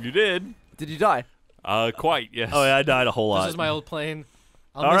 You did. Did you die? Quite, yes. Oh, yeah, I died a whole lot. This is my old plane.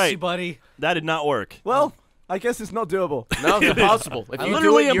 I'll All miss right. you, buddy. That did not work. Well, I guess it's not doable. No, it's impossible. If you do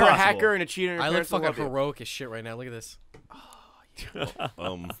Literally it, you're a impossible. hacker and a cheater. And I your look parents will fucking love you. heroic as shit right now. Look at this.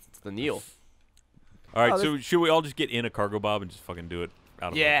 It's the Neil. All right, Oh, so should we all just get in a cargo bob and just fucking do it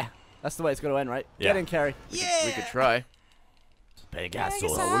out of Yeah. That's the way it's going to end, right? Yeah. Get in, Carrie. Yeah. We could try. Pegasus.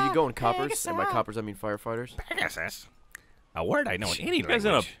 Oh, where you going, coppers? And by coppers, I mean firefighters. Pegasus. A word I know in any You guys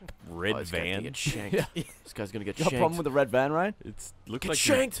in a language. red Oh, this guy's gonna van? get shanked. This guy's gonna get You got a problem shanked. with the red van, Ryan? It looks Get like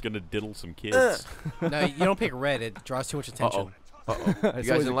shanked. it's gonna diddle some kids. No, you don't pick red. It draws too much attention. You It's guys always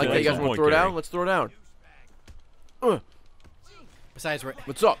didn't a like good that? You guys idea. want to throw Point, down? Gary. Let's throw down. Besides,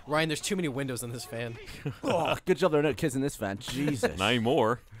 What's up? Ryan, there's too many windows in this van. Oh, good job there are no kids in this van. Jesus. Not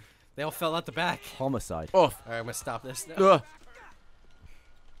anymore. They all fell out the back. Homicide. Off. All right, I'm gonna stop this now.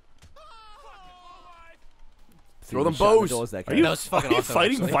 Throw them Shut the bows. doors there, Are Carrie. you, No, it's fucking are you awesome,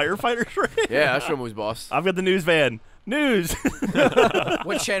 fighting actually. firefighters right Yeah, I show him who's boss. I've got the news van. News.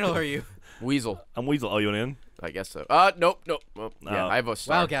 What channel are you? Weasel. I'm Weasel. Oh, you want in? I guess so. Nope. Well, yeah, Oh. I have a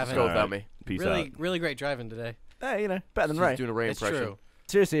star. Gavin. Let's go without Alright. me. Peace really, out. really great driving today. Hey, you know, better than He's Ray. doing a Ray It's impression. true.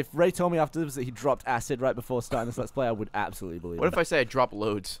 Seriously, if Ray told me afterwards that he dropped acid right before starting this Let's Play, I would absolutely believe What it. if I say I drop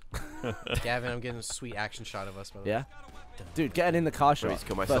loads? Gavin, I'm getting a sweet action shot of us. By the way. Yeah? Dude, getting in the car Let me shot. just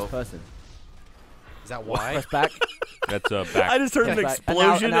kill First myself. person. Is that why? Press back. That's I back. just heard an Back. And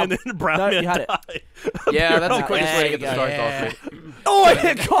now- explosion and and then Brown No, Man you had it. died. Yeah, that's the Now- quickest way to there get the you stars go. off me. Oh, I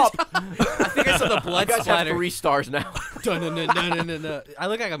hit cop! I think I saw the blood You guys have splatter. 3 stars now. No. I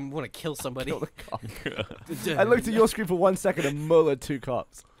look like I'm gonna kill somebody. Kill the cop. I looked at your screen for 1 second and mullered 2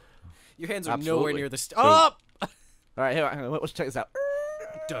 cops. Your hands are nowhere Absolutely. near the. Oh! Alright, here, hang on, let's check this out.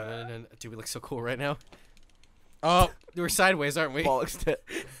 Dude, we look so cool right now. Oh, we're sideways, aren't we? Bollocks tit.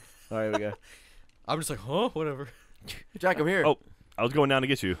 Alright, here we go. I'm just like, huh? Whatever. Jack, I'm here. Oh, I was going down to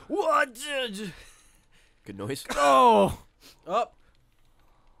get you. What? Good noise. Oh! Up.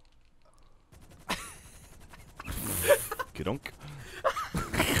 Kidunk.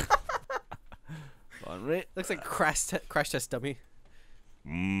 Alright. Looks like crash test dummy.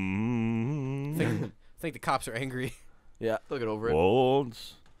 Think the cops are angry. Yeah. They'll get over it.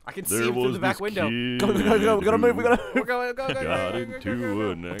 Once I can see there him through was the back this window. kid Go, we gotta move, we gotta We're going, go. got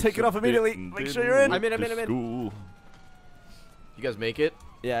into an Take it off immediately. accident Make and sure you're in. I'm in, went I'm to in. School. You guys make it?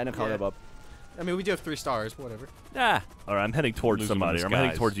 Yeah, in a cargo Yeah. bob. I mean, we do have 3 stars. Whatever. Ah. All right, I'm heading towards Lose them in somebody. the I'm heading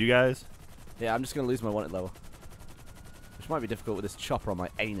skies. towards you guys. Yeah, I'm just gonna lose my wanted level. Which might be difficult with this chopper on my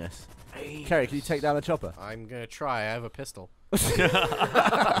anus. Carrie, can you take down the chopper? I'm gonna try. I have a pistol.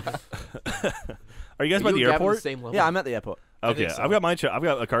 Are you guys by the airport? Same level? Yeah, I'm at the airport. Okay, think so. I've got my. I've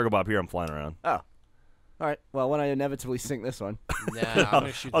got a cargo bob here. I'm flying around. Oh. Alright, well, when I inevitably sink this one. Nah, I'm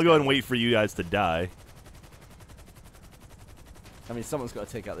gonna shoot. I'll this go ahead guy. and wait for you guys to die. I mean, someone's got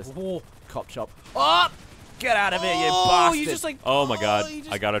to take out this Whoa. cop chop. Oh! Get out of here, you Oh, bastard! you just like. Oh my God! you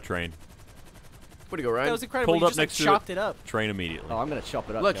just- I got a train. Where'd you go, Ryan? That was incredible. Pulled You up just like next to chopped it up. Train immediately. Oh, I'm gonna chop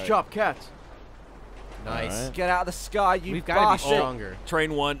it up. Let's Carrie. chop cats. Nice. Alright. Get out of the sky, you We've got to be bastard! stronger.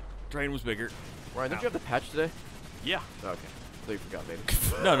 Train won. Train was bigger. Ryan, did you have the patch today? Yeah. Okay. I thought you forgot, maybe.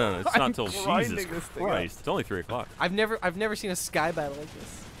 No. It's not till grinding Jesus this thing Christ. It's only 3 o'clock. I've never seen a sky battle like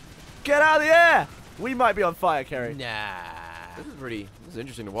this. Get out of the air! We might be on fire, Carrie. Nah. This is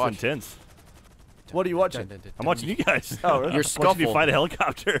interesting to It's watch. intense. What are you watching? I'm watching you guys. Oh, really? Your I'm watching you scuffle fight a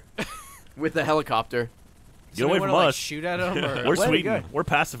helicopter. with the helicopter. Get away from like, us. shoot at him or We're Where are we Sweden. going? We're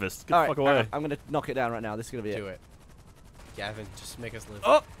pacifists. Get All the right, fuck away. I'm gonna knock it down right now. This is gonna be do it. Gavin, just make us live.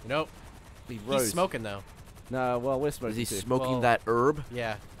 Oh! Nope. He He's rose. smoking though. No, well, we're Is smoking he too. smoking Well- that herb?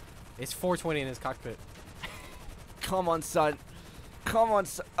 Yeah. It's 420 in his cockpit. Come on, son. Come on,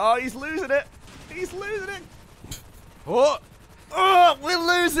 son. Oh, he's losing it. He's losing it. Oh! Oh, we're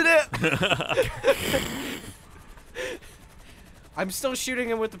losing it. I'm still shooting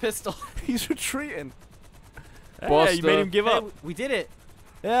him with the pistol. He's retreating. Yeah, you made him give Hey, up. we did it.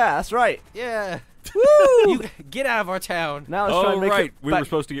 Yeah, that's right. Yeah. You get out of our town. Now let's try Oh and make right, it we back. were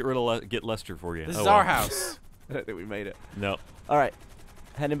supposed to get rid of get Lester for you. This Oh, is well. our house. I don't think we made it. No, All right,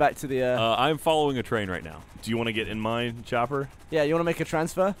 heading back to the. I'm following a train right now. Do you want to get in my chopper? Yeah, you want to make a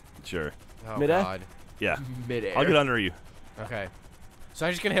transfer? Sure. Oh Midair? God. Yeah. Midair. I'll get under you. Okay. So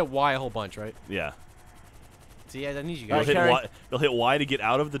I'm just gonna hit Y a whole bunch, right? Yeah. See, I need you You'll guys. Alright, hit Carrie. Y. You'll hit Y to get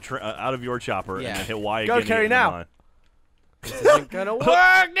out of the out of your chopper, Yeah. and then hit Y Go, again. to Carrie, get into now. mine. This isn't gonna work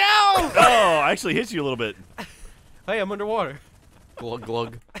now. Oh, I actually hit you a little bit. Hey, I'm underwater. Glug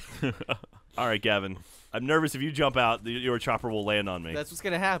glug. All right, Gavin. I'm nervous if you jump out, your chopper will land on me. That's what's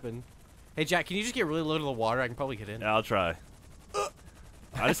gonna happen. Hey, Jack, can you just get really low to the water? I can probably get in. Yeah, I'll try.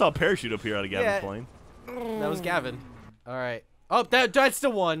 I just saw a parachute up here out of Gavin's Yeah. plane. That was Gavin. All right. Oh, that's the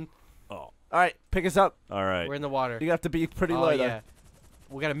one. Oh. All right, pick us up. All right. We're in the water. You have to be pretty Oh low yeah.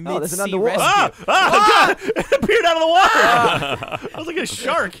 though. We got a Oh, there's an mid-sea underwater- rescue. God! It appeared out of the water! I was like a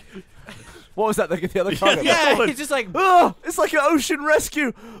shark. What was that? The other cargo? Yeah, Going- it's just like. Oh, it's like an ocean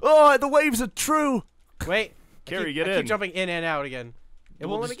rescue. Oh, the waves are true. Wait. Carrie, I get keep in. jumping in and out again. It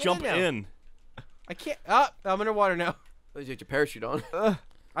We'll won't let me just get jump in now. in. I can't. Oh, I'm underwater now. Let's get your parachute on.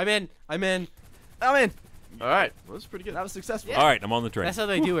 I'm in. I'm in. I'm in. All right. Well, that's pretty good. That was successful. All right, I'm on the train. That's how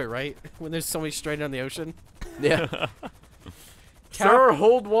they do it, right? When there's so many stranded on the ocean. Yeah. Tap, Sir,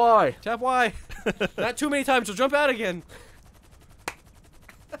 hold Y. tap Y. Not too many times. You'll jump out again.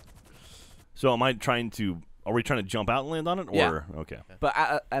 So am I trying to... Are we trying to jump out and land on it? Or Yeah. Okay. But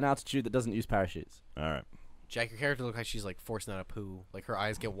at an altitude that doesn't use parachutes. All right. Jack, your character looks like she's like forcing out a poo. Like her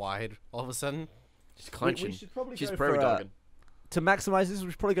eyes get wide all of a sudden. She's clenching. should probably She's go prairie for, dogging. To maximize this, we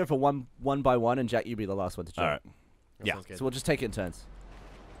should probably go for one by one, and Jack, you be the last one to jump. All right. That Yeah. sounds good. So we'll just take it in turns.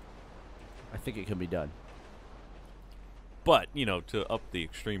 I think it can be done. But you know, to up the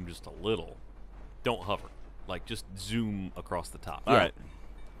extreme just a little, don't hover. Like just zoom across the top. All right.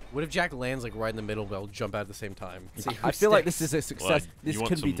 What if Jack lands like right in the middle, but I'll jump out at the same time? See who I feel like this sticks. is a success. you This want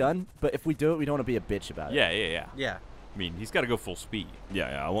can be some- done, but if we do it, we don't want to be a bitch about it. Yeah, yeah, yeah. Yeah. I mean, he's got to go full speed. Yeah,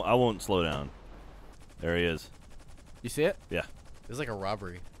 yeah. I won't slow down. There he is. You see it? Yeah. This is like a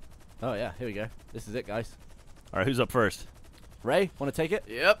robbery. Oh yeah, here we go. This is it, guys. All right, who's up first? Ray, want to take it?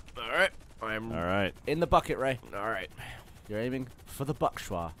 Yep. All right. I'm. All right. In the bucket, Ray. All right. You're aiming for the buck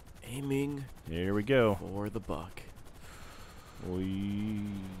schwa. Aiming Here we go. for the buck.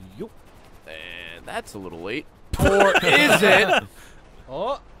 Yup. And that's a little late. Or is it?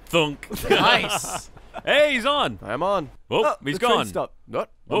 Oh, Thunk. nice. Hey, he's on. I'm on. Oh, he's the train gone. stopped. What?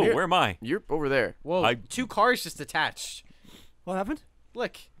 I'm Whoa, here. where am I? You're over there. Whoa, I- 2 cars just attached. What happened?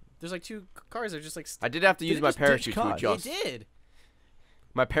 Look, there's like 2 cars that are just like. I did have to Did use it my just ditch parachute to cars? It adjust. did.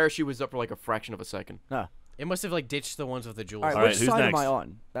 My parachute was up for like a fraction of a second. No. It must have like ditched the ones with the jewels. All right, All which right, who's side am next? I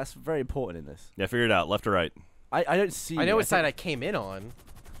on? That's very important in this. Yeah, figure it out. Left or right? I don't see. I know you. what side I think- came in on.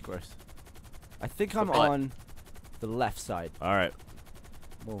 Gross. I think I'm butt. on the left side. All right.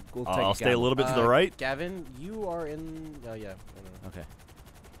 We'll take I'll a stay a gamble. little bit to the right. Gavin, you are in. Oh yeah. I Okay.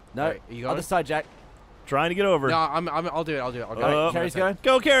 No, Alright, are you going? other side, Jack. Trying to get over. know. No, I'll do it. I'll go. Alright, Carrie's going.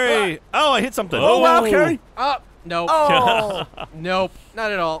 Go, Carrie! Oh, I hit something. Oh, wow, Carrie! Oh, nope. Oh! Nope,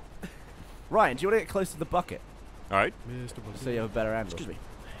 not at all. Ryan, do you want to get close to the bucket All right. so you have a better angle? Excuse me.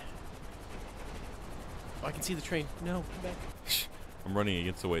 Oh, I can see the train. No, come back. I'm running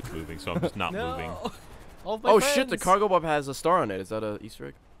against the way it's moving, so I'm just not No. moving. All of my Oh shit! The friends. cargo bob has a star on it. Is that a Easter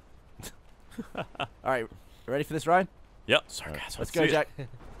egg? All right, ready for this, Ryan? Yep. Sarcasm. Let's go, see it. Jack.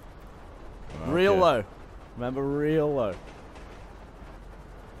 Real Okay. low. Remember, real low.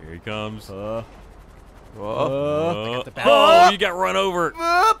 Here he comes. Whoa. Oh, the back. oh, you got run over.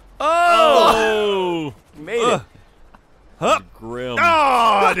 Oh, Made it. grim.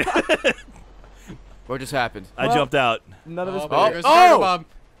 Oh! What just happened? I jumped out. None of Oh, us. but there Oh. goes the cargo Oh! bob.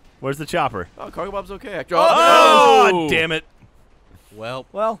 Where's the chopper? Oh, cargo bob's okay. I dropped. Oh, Oh! damn it. Well,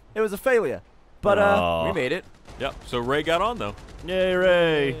 Well, it was a failure. But Oh. We made it. Yep. So Ray got on though. Yay,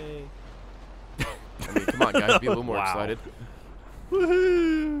 Ray. I mean, come on, guys, be a little more Wow. excited.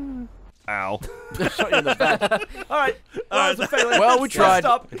 Woohoo. Ow. shot you in the back. All right. Well, it was a failure. Well, we tried.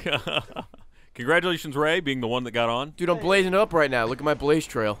 Stop. Congratulations, Ray, being the one that got on. Dude, I'm blazing up right now. Look at my blaze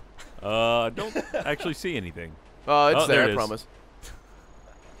trail. Don't actually see anything. It's Oh, there, there it I is. promise.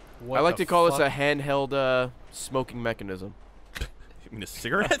 what I like the to call fuck? this a handheld smoking mechanism. You mean a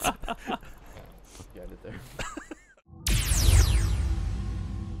cigarette? Yeah, I did there.